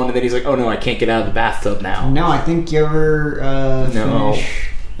was fun, and then he's like, oh no, I can't get out of the bathtub now. No, I think you ever finish...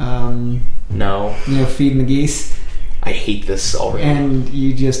 No. Feeding the geese. I hate this already. And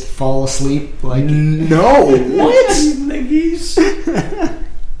you just fall asleep like... No! What? The geese.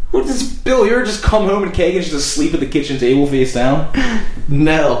 What does Bill? You ever just come home and Kaegan's just asleep at the kitchen table face down?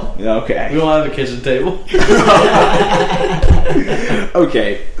 No. Okay. We don't have a kitchen table.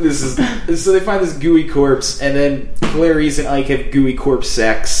 Okay. So they find this Gooey corpse, and then Clarice and Ike have Gooey corpse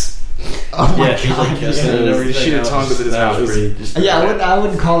sex. Oh my She's like god! kissing and everything. Shoot a tongue with his mouth. Yeah, I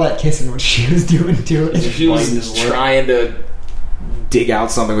wouldn't call that kissing what she was doing to it. She was trying to dig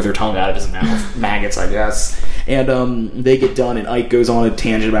out something with her tongue out of his mouth. Maggots, I guess. And they get done, and Ike goes on a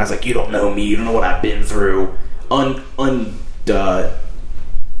tangent about, it's like, you don't know me, you don't know what I've been through.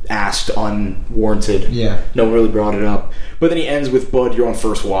 Asked, unwarranted. Yeah. No one really brought it up. But then he ends with, Bud, you're on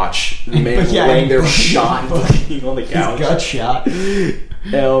first watch. The man laying there shot and bleeding on the couch. His gut shot.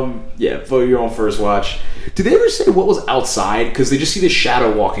 Yeah, Bud, you're on first watch. Did they ever say what was outside? Because they just see this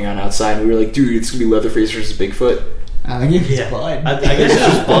shadow walking on outside, and we were like, dude, it's going to be Leatherface versus Bigfoot. I think it was Bud. I guess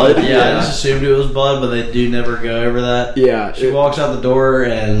it was Bud. Yeah, I just assumed it was Bud, but they do never go over that. Yeah. She walks out the door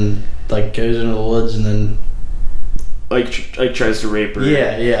and like goes into the woods, and then Ike tries to rape her.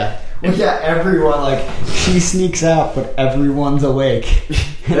 Yeah. Well, yeah, everyone, like, she sneaks out, but everyone's awake.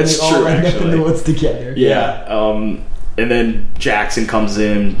 And That's they all true, end up in actually. the woods together. Yeah. And then Jackson comes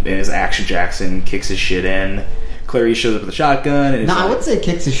in, and his Action Jackson kicks his shit in. Clarice shows up with a shotgun. And No, I wouldn't say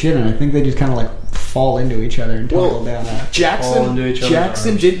kicks his shit in. I think they just kind of, like, fall into each other and tumble down. Fall into each other's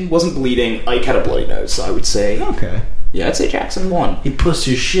Jackson wasn't bleeding. Ike had a bloody nose, so I would say. Okay. Yeah, I'd say Jackson won. he puts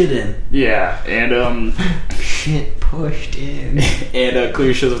his shit in. Yeah, and Shit pushed in. and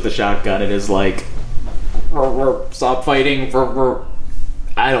Clarice shows up with the shotgun and is like, stop fighting.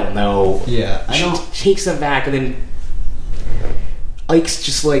 I don't know. Yeah, I She don't. takes him back, and then Ike's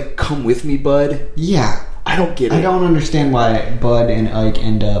just like, come with me, bud. Yeah. I don't get it. I don't understand why Bud and Ike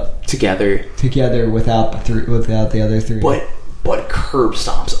end up Together without the other three. But curb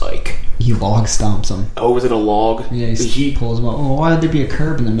stomps Ike. He log stomps him. Oh, was it a log? Yeah, he pulls him up. Oh, why would there be a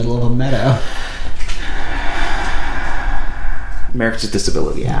curb in the middle of a meadow? America's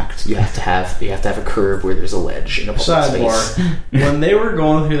Disability Act. You have to have a curb where there's a ledge in a public Sidebar. space. When they were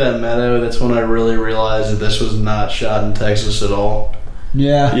going through that meadow, that's when I really realized that this was not shot in Texas at all.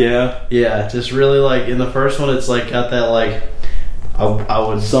 Yeah. Yeah. Yeah, just really like in the first one, it's like got that like I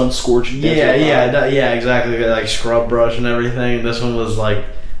would Sun scorched. yeah, exactly, like scrub brush and everything. This one was like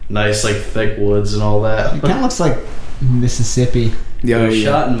nice, like thick woods and all that. It kind of looks like Mississippi. It was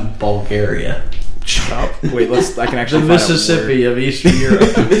shot in Bulgaria. Shut up. Wait, I can actually The find out Mississippi of Eastern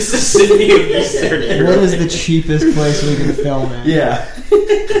Europe. Mississippi of Eastern Europe. What is the cheapest place we can film in? Yeah.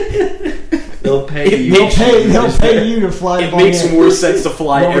 They'll pay you. They'll pay you to fly. It makes more sense to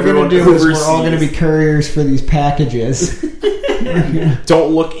fly what everyone we're gonna do overseas. is we're all going to be couriers for these packages.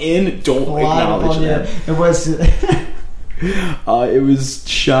 Don't look in. Don't acknowledge that. It was. It was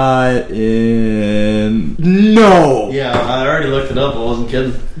shot in. No. Yeah, I already looked it up. I wasn't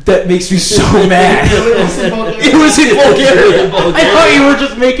kidding. That makes me so mad. It was in Bulgaria. I thought you were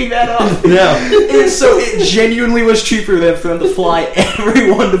just making that up. Yeah. And so it genuinely was cheaper than for them to fly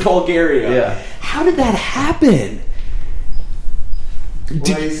everyone to Bulgaria. Yeah. How did that happen?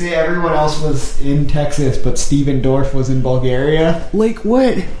 Well, you see, everyone else was in Texas, but Steven Dorff was in Bulgaria. Like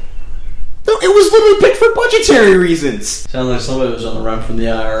what? No, it was literally picked for budgetary reasons. Sounds like somebody was on the run from the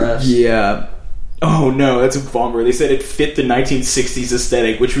IRS. Yeah. Oh no, that's a bummer. They said it fit the 1960s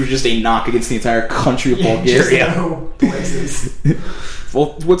aesthetic, which was just a knock against the entire country of Bulgaria. Just no places.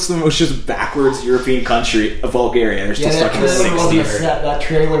 Well, what's the most just backwards European country of Bulgaria? They're still stuck in the trailer wasn't a 60s. set. That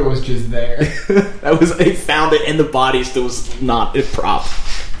trailer was just there. They found it, and the body still was not a prop.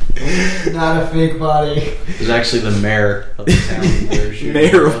 Not a fake body. It was actually the mayor of the town.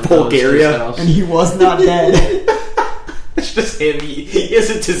 Mayor of Bulgaria. And he was not dead. It's just him. He has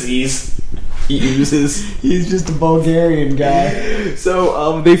a disease. He oozes. He's just a Bulgarian guy.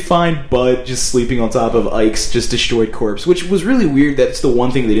 So they find Bud just sleeping on top of Ike's just destroyed corpse, which was really weird. That's the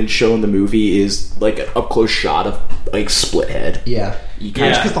one thing they didn't show in the movie is like an up close shot of Ike's split head. Yeah. You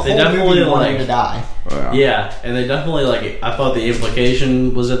kind Because the they whole definitely, movie wanted like- him to die. Yeah, and they definitely like. I thought the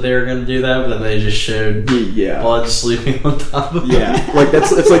implication was that they were going to do that, but then they just showed Yeah. Bud sleeping on top of him. Yeah, like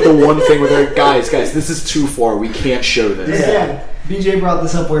it's like the one thing where they're like, guys, this is too far. We can't show this. Yeah. BJ brought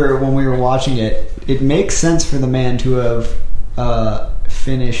this up when we were watching it. It makes sense for the man to have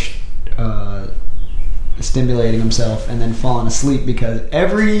finished stimulating himself and then fallen asleep, because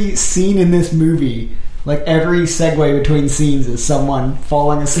every scene in this movie, like every segue between scenes, is someone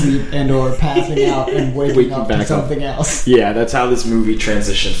falling asleep and or passing out and waking up to something else. Yeah, that's how this movie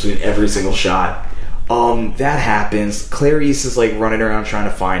transitions between every single shot. That happens. Clarice is like running around trying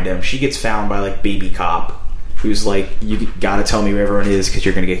to find him. She gets found by like baby cop who's like, you gotta tell me who everyone is because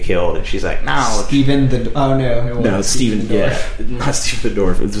you're gonna get killed. And she's like, no. Steven the... Oh, no. No, Steven, not Steven the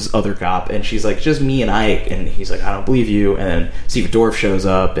Dwarf. It was this other cop. And she's like, just me and Ike. And he's like, I don't believe you. And then Steven Dorff shows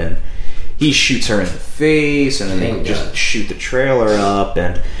up, and he shoots her in the face, and then they just shoot the trailer up,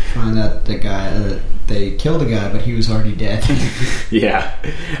 and... Find out the guy... they killed a guy, but he was already dead. Yeah.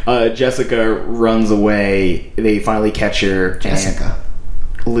 Jessica runs away. They finally catch her. Jessica.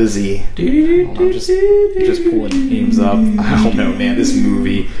 Lizzie. I'm just pulling names up. I don't know, man. This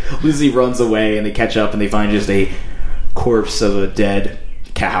movie. Lizzie runs away, and they catch up, and they find just a corpse of a dead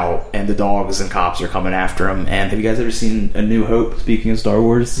cow, and the dogs and cops are coming after him. And have you guys ever seen A New Hope? Speaking of Star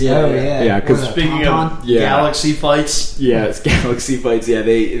Wars, yeah. Because speaking of galaxy fights, it's galaxy fights. Yeah,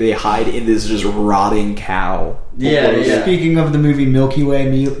 they hide in this just rotting cow. Yeah. Speaking of the movie Milky Way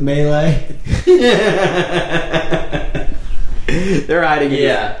Melee. They're hiding.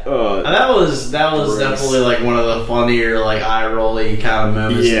 Yeah, that was definitely like one of the funnier, like eye rolly kind of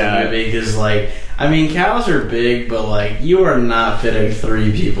moments in the movie, because like, I mean, cows are big, but like, you are not fitting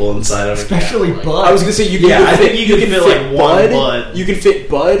 3 people inside of a especially cow. Bud. I was gonna say I think you can fit like one Bud. You can fit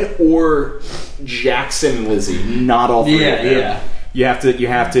Bud or Jackson and Lizzie. Not all 3. Yeah. You have to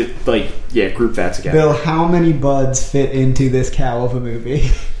group that together. Bill, how many Buds fit into this cow of a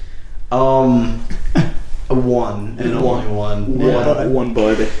movie? One and only one. One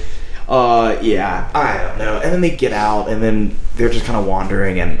Bud. I don't know. And then they get out, and then they're just kind of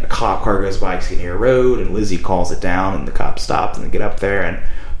wandering, and a cop car goes by near a road, and Lizzie calls it down, and the cop stops, and they get up there, and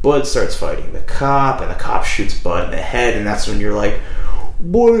Bud starts fighting the cop, and the cop shoots Bud in the head, and that's when you're like,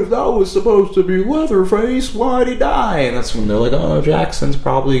 boy, if that was supposed to be Leatherface, why'd he die? And that's when they're like, oh no, Jackson's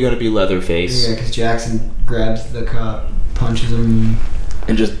probably going to be Leatherface. Yeah, because Jackson grabs the cop, punches him,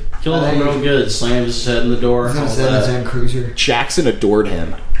 and just kills him real good, slams his head in the door. His own cruiser. Jackson adored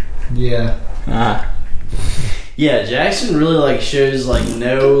him. Yeah. Yeah, Jackson really like shows like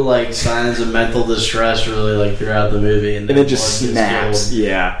no like signs of mental distress really like throughout the movie, and then just snaps.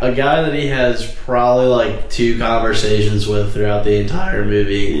 Yeah, a guy that he has probably like 2 conversations with throughout the entire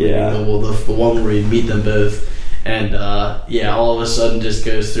movie. Yeah, the one where we meet them both, and all of a sudden just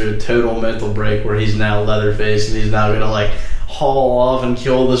goes through a total mental break where he's now Leatherface, and he's now gonna like haul off and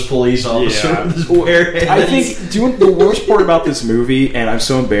kill this police officer with his bare hands. I think the worst part about this movie, and I'm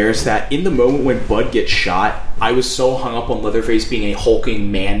so embarrassed, that in the moment when Bud gets shot, I was so hung up on Leatherface being a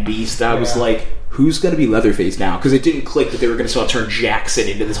hulking man beast that I was like, who's going to be Leatherface now? Because it didn't click that they were going to sort of turn Jackson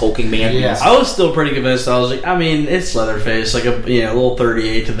into this hulking man beast. I was still pretty convinced. I was like, I mean, it's Leatherface, like a little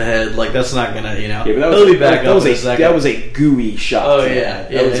 38 to the head. Like, that's not going to, he'll be back up in a second. That was a gooey shot. Oh, yeah.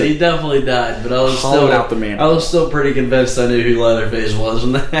 He definitely died. But I was still pretty convinced I knew who Leatherface was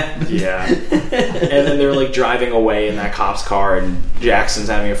when that happened. Yeah. And then they're, like, driving away in that cop's car, and Jackson's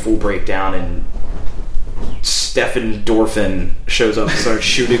having a full breakdown, and Stefan Dorfin shows up and starts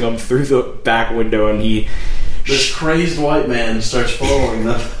shooting him through the back window, and this crazed white man starts following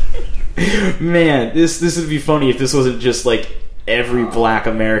them. Man, this would be funny if this wasn't just like every black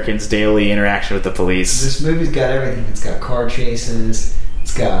American's daily interaction with the police. This movie's got everything. It's got car chases.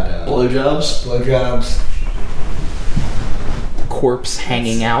 It's got blowjobs, corpse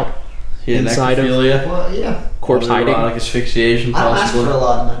hanging out inside of. Well, yeah. Corpse hiding, like asphyxiation, possibly. I asked for a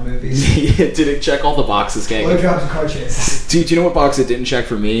lot in my movies. Did it check all the boxes, gang? Blowjobs and car chases. Do you know what box it didn't check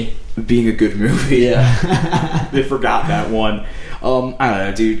for me? Being a good movie. Yeah. They forgot that one. I don't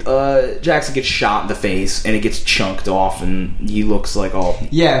know, dude. Jackson gets shot in the face, and it gets chunked off, and he looks like all...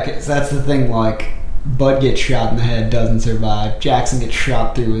 Yeah, because that's the thing, like, Bud gets shot in the head, doesn't survive. Jackson gets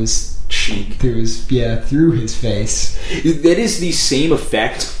shot through his... cheek. Through his face. That is the same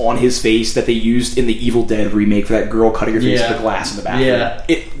effect on his face that they used in the Evil Dead remake for that girl cutting her face with the glass in the bathroom. Yeah.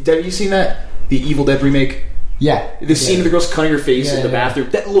 Have you seen that? The Evil Dead remake? Yeah. The scene of the girl's cutting her face in the bathroom,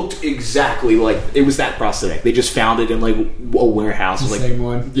 that looked exactly like... It was that prosthetic. They just found it in, like, a warehouse. The same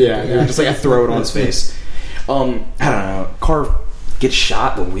one. Yeah, they were just like, I throw it on his face. I don't know. Car gets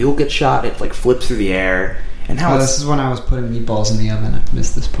shot, the wheel gets shot, it, like, flips through the air. And how this is when I was putting meatballs in the oven. I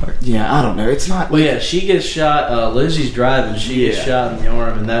missed this part. Yeah, I don't know. It's not... Well, yeah, she gets shot. Lizzie's driving. She gets shot in the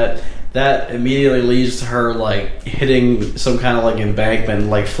arm, and that immediately leads to her, like, hitting some kind of, like, embankment,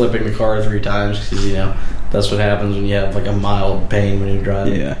 like, flipping the car 3 times, because, that's what happens when you have, like, a mild pain when you're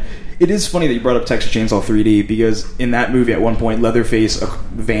driving. Yeah. It is funny that you brought up Texas Chainsaw 3D, because in that movie, at one point, Leatherface, a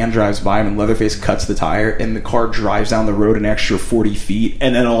van drives by him, and Leatherface cuts the tire, and the car drives down the road an extra 40 feet,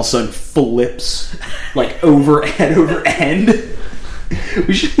 and then all of a sudden flips, like, head over end.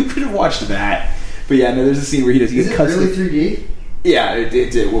 We could have watched that. But yeah, no, there's a scene where he cuts... Is it really 3D? Yeah,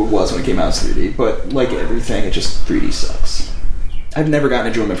 it was when it came out as 3D, but like everything, it just 3D sucks. I've never gotten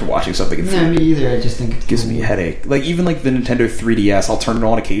enjoyment from watching something in 3D. No, me either. I just think it Gives me a headache. Like, even like the Nintendo 3DS, I'll turn it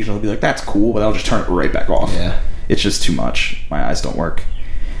on occasionally and be like, that's cool, but I'll just turn it right back off. Yeah. It's just too much. My eyes don't work.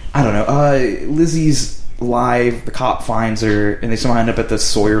 I don't know. Lizzie's live, the cop finds her, and they somehow end up at the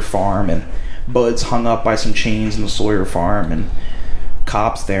Sawyer farm, and Bud's hung up by some chains in the Sawyer farm, and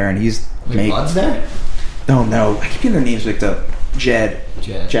cop's there, and he's... Bud's there? Oh, no. I keep getting their names mixed up. Jed.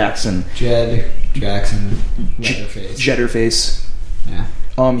 Jackson. Leatherface. Jetterface.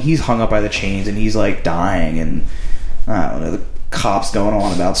 Yeah. He's hung up by the chains, and he's, like, dying, and... I don't know, the cop's going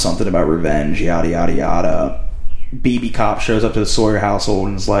on about something about revenge, yada, yada, yada. Baby cop shows up to the Sawyer household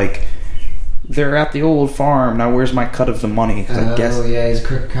and is like, they're at the old farm, now where's my cut of the money? I guess, yeah, he's a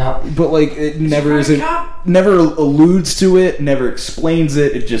crooked cop. but like it never alludes to it, never explains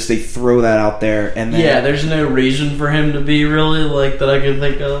it. It just, they throw that out there, and then there's no reason for him to be really like that I can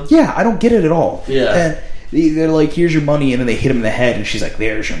think of. Yeah, I don't get it at all. Yeah. And they're like, here's your money, and then they hit him in the head, and she's like,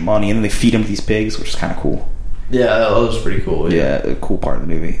 there's your money, and then they feed him to these pigs, which is kind of cool. Yeah, that was pretty cool. Yeah, a cool part of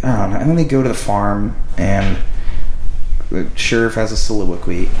the movie. I don't know. And then they go to the farm, and the sheriff has a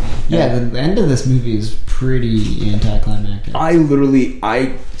soliloquy. Yeah, the end of this movie is pretty anticlimactic.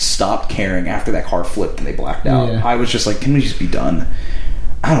 I stopped caring after that car flipped and they blacked out. Yeah. I was just like, can we just be done?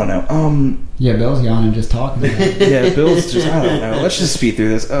 I don't know. Yeah, Bill's yawning just talking about it. Yeah, Bill's just, I don't know. Let's just speed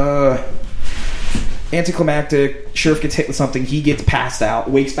through this. Anticlimactic. Sheriff gets hit with something. He gets passed out.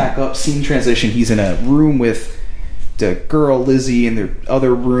 Wakes back up. Scene transition. He's in a room with the girl, Lizzie, in their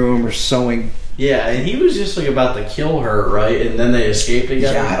other room or sewing. Yeah, and he was just like about to kill her, right? And then they escape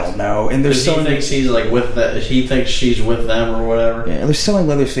together. Yeah, I don't know. And there's he thinks he's like with that. He thinks she's with them or whatever. Yeah, they're sewing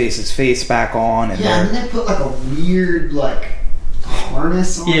Leatherface's face back on. And and then they put like a weird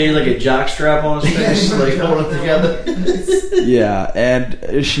harness on. Yeah, like a jock strap on his face, like holding it together. Yeah,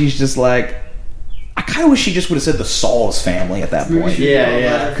 and she's just like, I kind of wish she just would have said the Saul's family at that point.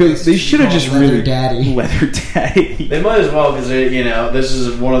 Yeah. Because they should have just Leather Daddy. Leather Daddy. They might as well, because this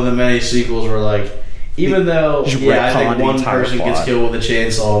is one of the many sequels where even though I think one person gets killed with a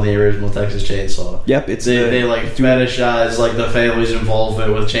chainsaw in the original Texas Chainsaw. Yep, it's they fetishize the family's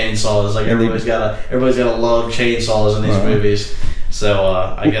involvement with chainsaws. Like everybody's gotta love chainsaws in these movies. So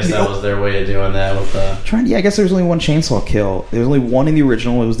I guess that was their way of doing that with I guess there was only one chainsaw kill. There was only one in the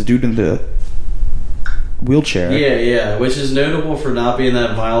original. It was the dude in the wheelchair. Yeah, which is notable for not being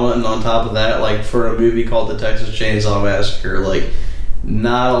that violent, and on top of that, for a movie called The Texas Chainsaw Massacre,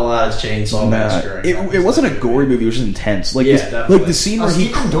 not a lot of chainsaw massacre. It wasn't a gory movie. It was just intense. Definitely. The scene where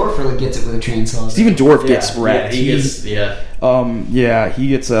Stephen Dorff really gets it with a chainsaw. Stephen Dorff gets wrecked. He gets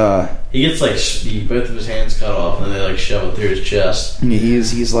both of his hands cut off, and they shove it through his chest.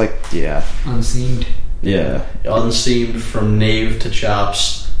 He's unseamed. Yeah, unseamed from nave to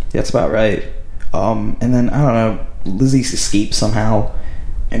chops. That's about right. And then I don't know. Lizzie escapes somehow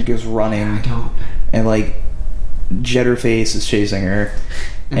and goes running. And Jetterface is chasing her.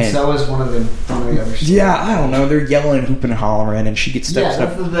 And so is one of the others. Yeah, I don't know. They're yelling, hooping, and hollering, and she gets steps up. Yeah,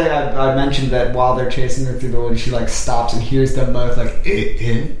 that's the thing. I mentioned that while they're chasing her through the woods, she stops and hears them both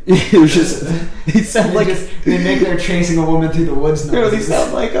It was just. It sounds like they make their chasing a woman through the woods. No, they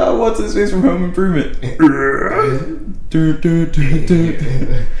sound like what's his face from Home Improvement.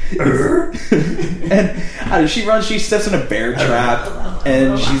 And she runs. She steps in a bear trap,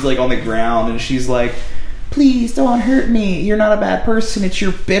 and she's on the ground, and she's like, please don't hurt me. You're not a bad person. It's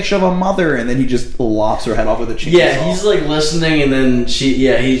your bitch of a mother. And then he just lops her head off with a chainsaw. Yeah, he's listening, and then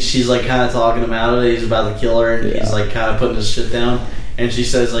she's kind of talking him out of it. He's about to kill her, and he's kind of putting his shit down. And she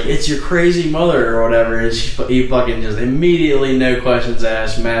says it's your crazy mother or whatever. And he fucking just immediately, no questions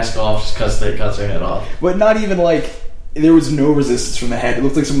asked, mask off, just cuts her head off. But not even there was no resistance from the head. It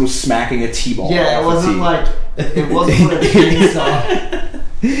looked like someone was smacking a T-ball. Yeah, it wasn't with a chainsaw.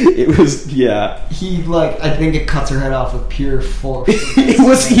 It was, yeah. He, I think it cuts her head off with pure force.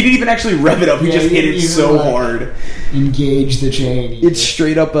 He didn't even actually rev it up. He just hit it so hard. Engage the chain. It's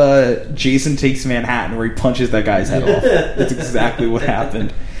straight up Jason Takes Manhattan, where he punches that guy's head off. That's exactly what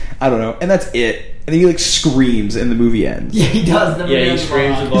happened. I don't know. And that's it. And then he screams and the movie ends. Yeah, he does. He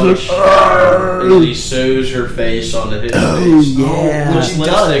screams a bunch. And he sews her face onto his face. Yeah. Puts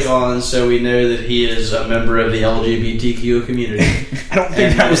lipstick on, so we know that he is a member of the LGBTQ community. I don't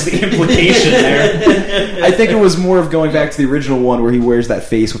think that was the implication there. I think it was more of going back to the original one where he wears that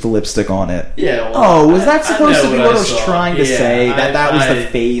face with the lipstick on it. Yeah. Well, was that supposed to be what I was saw. trying to say? That was the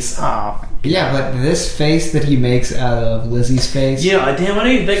face? Oh. Yeah, but this face that he makes out of Lizzie's face. Yeah, I didn't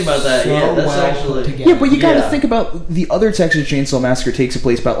even think about that. That's actually put together. Yeah, but you gotta think about the other Texas Chainsaw Massacre takes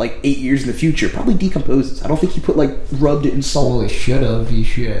place about 8 years in the future. Probably decomposes. I don't think he rubbed it in salt. Well, he should have. He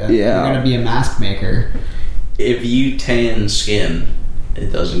should. Yeah. You're gonna be a mask maker. if you tan skin, it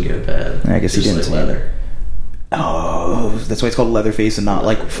doesn't go bad. I guess he Just didn't like tan. leather. Oh, that's why it's called Leatherface and not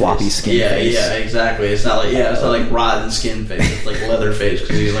like floppy skin face. Yeah, exactly. It's not like rotten skin face. It's like leather face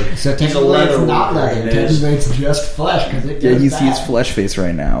because he's like So he's a technically leather it's not worker, leather. it is. Technically it's just flesh because it Yeah, goes he's bad. flesh face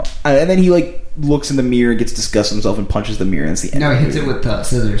right now. And then he like looks in the mirror and gets disgusted himself and punches the mirror and it's the end. No, of he the hits it movie. with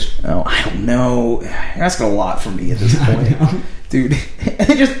scissors. Oh, I don't know. You're asking a lot from me at this point. Dude. And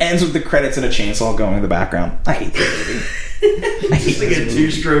it just ends with the credits and a chainsaw going in the background. I hate this movie. It's like a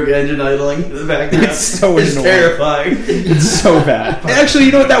two-stroke engine idling in the background. It's so It's annoying. terrifying. It's so bad. Actually,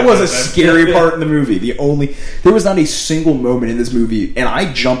 you know what? That was a scary part in the movie. There was not a single moment in this movie, and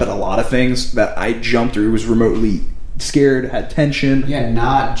I jump at a lot of things that I jumped through. Was remotely scared, had tension. Yeah,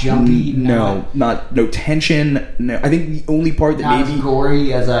 not jumpy. No tension. No, I think the only part that Not maybe as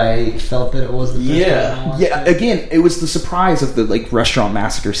gory as I felt that it was the first time I watched yeah. it. Again, it was the surprise of the like restaurant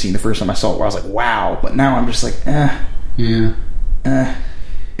massacre scene the first time I saw it, where I was like, wow. But now I'm just like, Yeah. And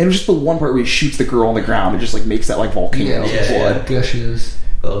it was just the one part where he shoots the girl on the ground. It just like makes that like volcano of blood. Gushes.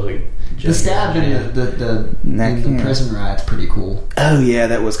 Like, The stab in the prison riot's pretty cool. Oh yeah,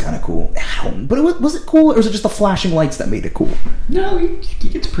 that was kind of cool. But was it cool, or was it just the flashing lights that made it cool? No, he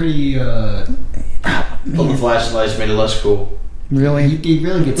gets pretty. Well, the flashing lights made it less cool. Really? He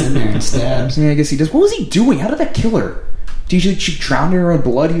really gets in there and stabs. Yeah, I guess he does. What was he doing? How did that kill her? Did she drown in her own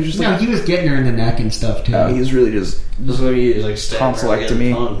blood? He was just No, like, he was getting her in the neck and stuff too. he was really just This is what he is like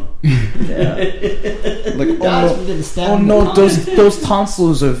tonsillectomy. Yeah. Like, Guys, we're getting stabbed oh in the no, tongue. those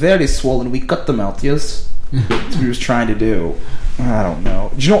tonsils are very swollen. We cut them out. Yes, that's what he was trying to do. I don't know.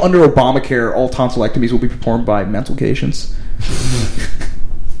 Did you know under Obamacare, all tonsillectomies will be performed by mental patients?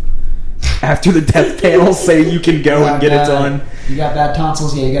 After the death panels say you can go and get it done. You got bad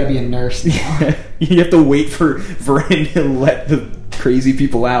tonsils? Yeah, you gotta be a nurse now. You have to wait for him to let the crazy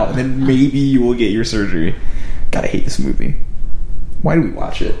people out, and then maybe you will get your surgery. God, I hate this movie. Why do we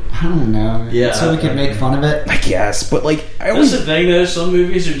watch it? I don't know. Yeah, so we can make fun of it. I guess, but like, I That's always the thing, though. Some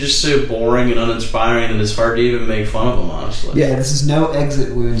movies are just so boring and uninspiring, and it's hard to even make fun of them. Honestly, Yeah, this is no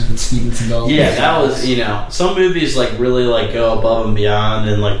exit wounds with Steven Seagal. Yeah, that was some movies like really like go above and beyond,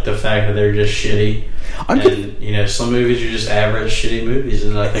 and like the fact that they're just shitty. Some movies are just average shitty movies,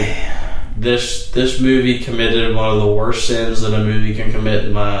 and I think this movie committed one of the worst sins that a movie can commit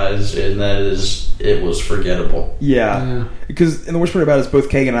in my eyes, and that is it was forgettable. Yeah. Because and the worst part about it is both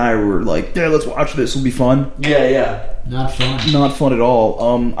Kaegan and I were like, yeah, let's watch this. It'll be fun. Yeah. Not fun. Not fun at all.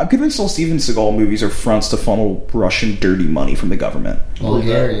 I'm convinced all Steven Seagal movies are fronts to funnel Russian dirty money from the government.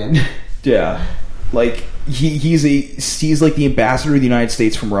 Bulgarian. Yeah. Like, he's like the ambassador of the United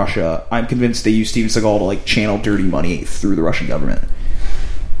States from Russia. I'm convinced they use Steven Seagal to like channel dirty money through the Russian government.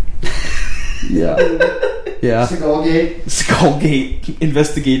 Yeah. Yeah. Seagalgate.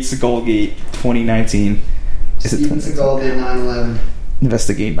 Investigate Seagalgate 2019. Is it Steven Seagal did 9/11.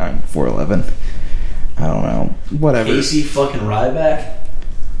 Investigate 9411. I don't know. Whatever. Casey fucking Ryback.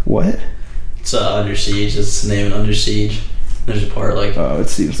 What? It's Under Siege. That's the name of Under Siege. There's a part like Oh,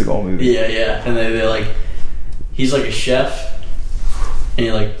 it's Steven Seagal movie. yeah, and they like he's like a chef,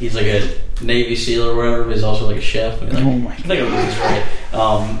 and he's like a Navy SEAL or whatever, but he's also like a chef. And Oh my I think I'm this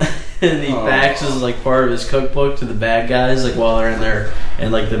right. And he faxes like part of his cookbook to the bad guys like while they're in there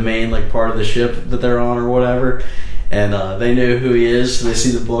and like the main like part of the ship that they're on or whatever. And they know who he is, so they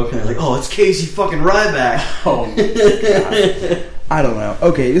see the book and they're like, "Oh, it's Casey fucking Ryback." Oh, God. I don't know.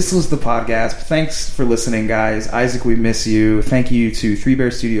 Okay, this was the podcast. Thanks for listening, guys. Isaac, we miss you. Thank you to Three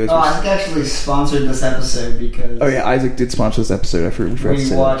Bear Studios. Oh, Isaac actually sponsored this episode because Oh yeah, Isaac did sponsor this episode. I forgot to we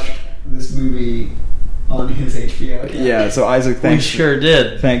say watched this movie on his HBO. that. Yeah, so Isaac, We thanks. sure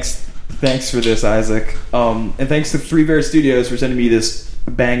did. Thanks for this, Isaac. And thanks to Three Bear Studios for sending me this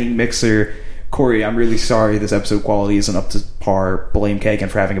banging mixer. Corey, I'm really sorry this episode quality isn't up to par. Blame Kaegan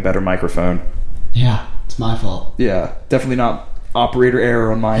for having a better microphone. Yeah, it's my fault. Yeah, definitely not operator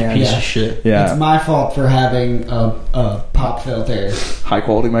error on my end. Piece of shit. Yeah, It's my fault for having a pop filter, high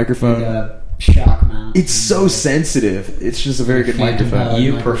quality microphone. a shock mount. It's so sensitive. It's just a very good Phantom microphone. power.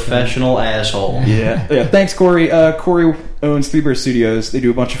 You Microphone. professional asshole. Yeah. Thanks, Corey. Corey owns Three Bear Studios. They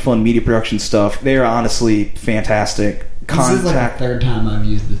do a bunch of fun media production stuff. They are honestly fantastic. This is like the third time I've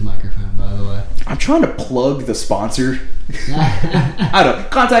used this microphone, by the way. I'm trying to plug the sponsor. I don't know.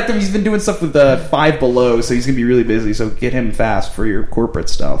 Contact him. He's been doing stuff with Five Below, so he's gonna be really busy. So get him fast for your corporate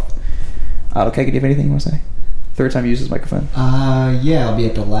stuff. Okay, do you have anything you want to say? Third time you use this microphone. Yeah, I'll be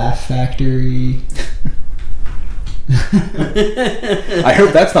at the Laugh Factory. I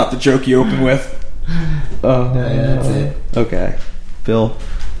hope that's not the joke you open with. Yeah, that's it. Okay, Bill.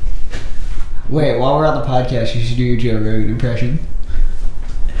 Wait, while we're on the podcast, you should do your Joe Rogan impression.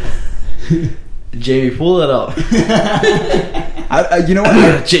 Jamie, pull that up. You know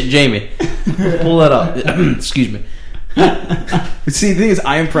what? Jamie, pull that up. Excuse me. See, the thing is,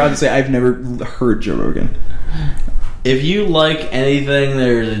 I am proud to say I've never heard Joe Rogan. If you like anything,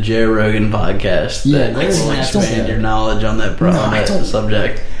 there's a Joe Rogan podcast that will expand your knowledge on that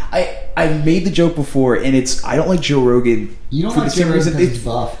subject. I made the joke before, and I don't like Joe Rogan. You don't like Joe Rogan because he's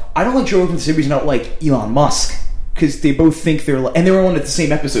buff. I don't like Joe Rogan for the same reason I don't like Elon Musk. Because they both think they're like... And they were on at the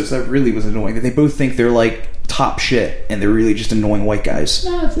same episode, so that really was annoying. That they both think they're like top shit, and they're really just annoying white guys.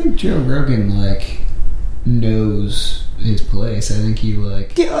 No, I think Joe Rogan, like, knows his place. I think he,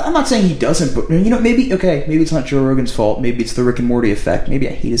 like... Yeah, I'm not saying he doesn't, but, you know, maybe it's not Joe Rogan's fault. Maybe it's the Rick and Morty effect. Maybe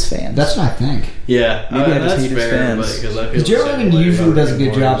I hate his fans. That's what I think. Yeah. Maybe I just hate his fans. Because Joe Rogan usually does a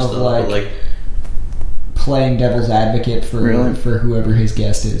good job of, like playing devil's advocate for whoever his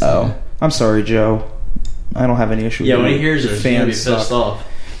guest is. Oh. Yeah. I'm sorry, Joe. I don't have any issue with when he hears this, he's going to be pissed off.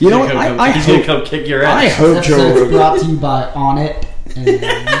 You know what? He's going to come kick your ass. I hope Joe Rogan... brought to you by On It and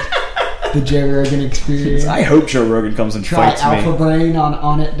the Joe Rogan Experience. I hope Joe Rogan comes and fights me. Try Alpha Brain on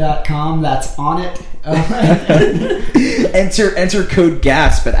onit.com. That's On It. Enter code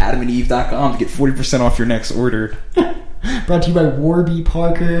GASP at adamandeve.com to get 40% off your next order. Brought to you by Warby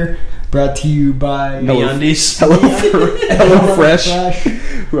Parker. Brought to you by MeUndies. HelloFresh.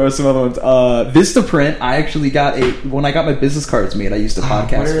 Who are some other ones? Vistaprint. I actually got when I got my business cards made, I used a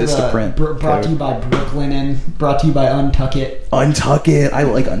podcast Vistaprint. Brought to you by Brooklinen. Brought to you by Untuck It. Untuck It. I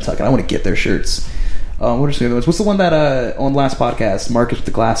like Untuck It. I want to get their shirts. What are some other ones? What's the one that on last podcast? Marcus with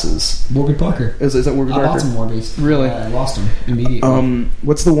the glasses. Warby Parker. Is that Warby Parker? I bought some Warbies. Really? I lost them immediately.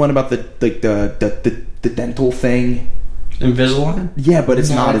 What's the one about the dental thing? Invisalign? Yeah, but it's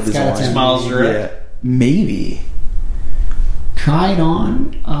not Invisalign. Smiles are yeah, maybe. Try It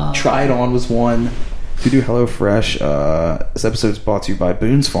On. Try It On was one. We do HelloFresh. This episode's brought to you by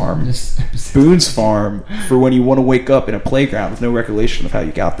Boone's Farm. Boone's Farm for when you want to wake up in a playground with no recollection of how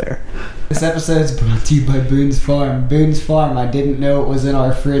you got there. This episode's brought to you by Boone's Farm. Boone's Farm. I didn't know it was in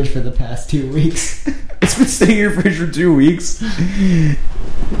our fridge for the past 2 weeks. It's been sitting in your fridge for 2 weeks.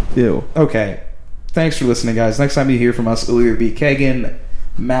 Ew. Okay. Thanks for listening, guys. Next time you hear from us, it'll either be Kaegan,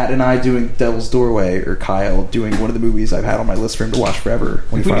 Matt, and I doing Devil's Doorway, or Kyle doing one of the movies I've had on my list for him to watch forever.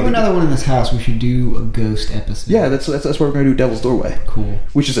 If we do another one in this house, we should do a ghost episode. Yeah, that's what we're going to do, Devil's Doorway. Cool.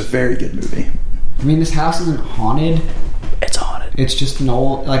 Which is a very good movie. I mean, this house isn't haunted. It's haunted. It's just an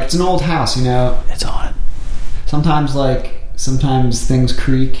old house, you know? It's haunted. Sometimes things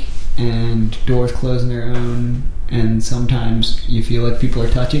creak and doors close on their own, and sometimes you feel like people are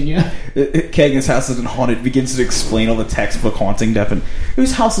touching you. Kagan's house isn't haunted begins to explain all the textbook haunting stuff, and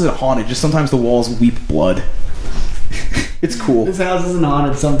whose house isn't haunted? Just sometimes the walls weep blood. It's cool. This house isn't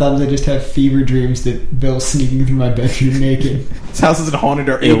haunted. Sometimes I just have fever dreams that Bill's sneaking through my bedroom naked. This house isn't haunted,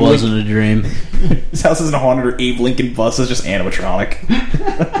 or it wasn't a dream. This house isn't haunted, or Abe Lincoln bus is just animatronic.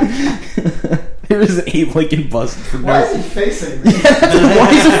 There is an Abe Lincoln bus. Why is he facing me? Yeah, why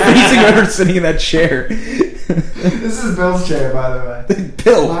is he facing her sitting in that chair? This is Bill's chair, by the way.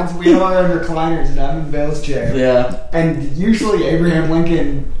 Bill. We are in recliners, and I'm in Bill's chair. Yeah. And usually Abraham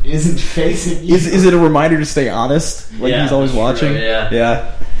Lincoln isn't facing you. Is it a reminder to stay honest? Like he's always watching? True, yeah.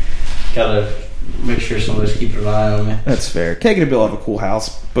 Yeah. Gotta make sure somebody's keeping an eye on me. That's fair. Kagan and Bill have a cool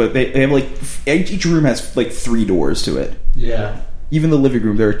house, but they have each room has 3 doors to it. Yeah. Even the living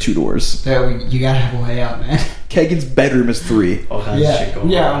room, there are 2 doors. So you gotta have a way out, man. Kagan's bedroom is 3. All kinds of shit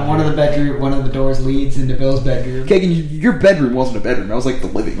going on. One of the doors leads into Bill's bedroom. Kagan, your bedroom wasn't a bedroom. That was like the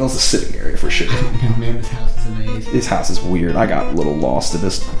living. That was the sitting area for sure. I don't know, man. This house is amazing. This house is weird. I got a little lost in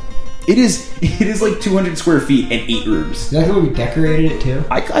this. It is like 200 square feet and 8 rooms. You like the way we decorated it too?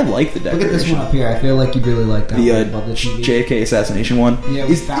 I like the decoration. Look at this one up here. I feel like you'd really like that. The TV. JFK assassination one. Yeah,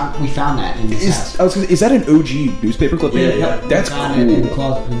 we found that in this house. Is that an OG newspaper clipping? Yeah. That's cool.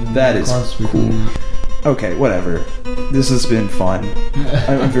 That is cool. Okay, whatever. This has been fun.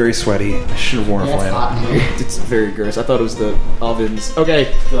 I'm very sweaty. I should have worn a flannel. It's hot in here. It's very gross. I thought it was the ovens. Okay.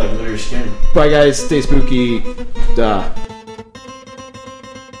 I feel like under your skin. Bye, guys. Stay spooky.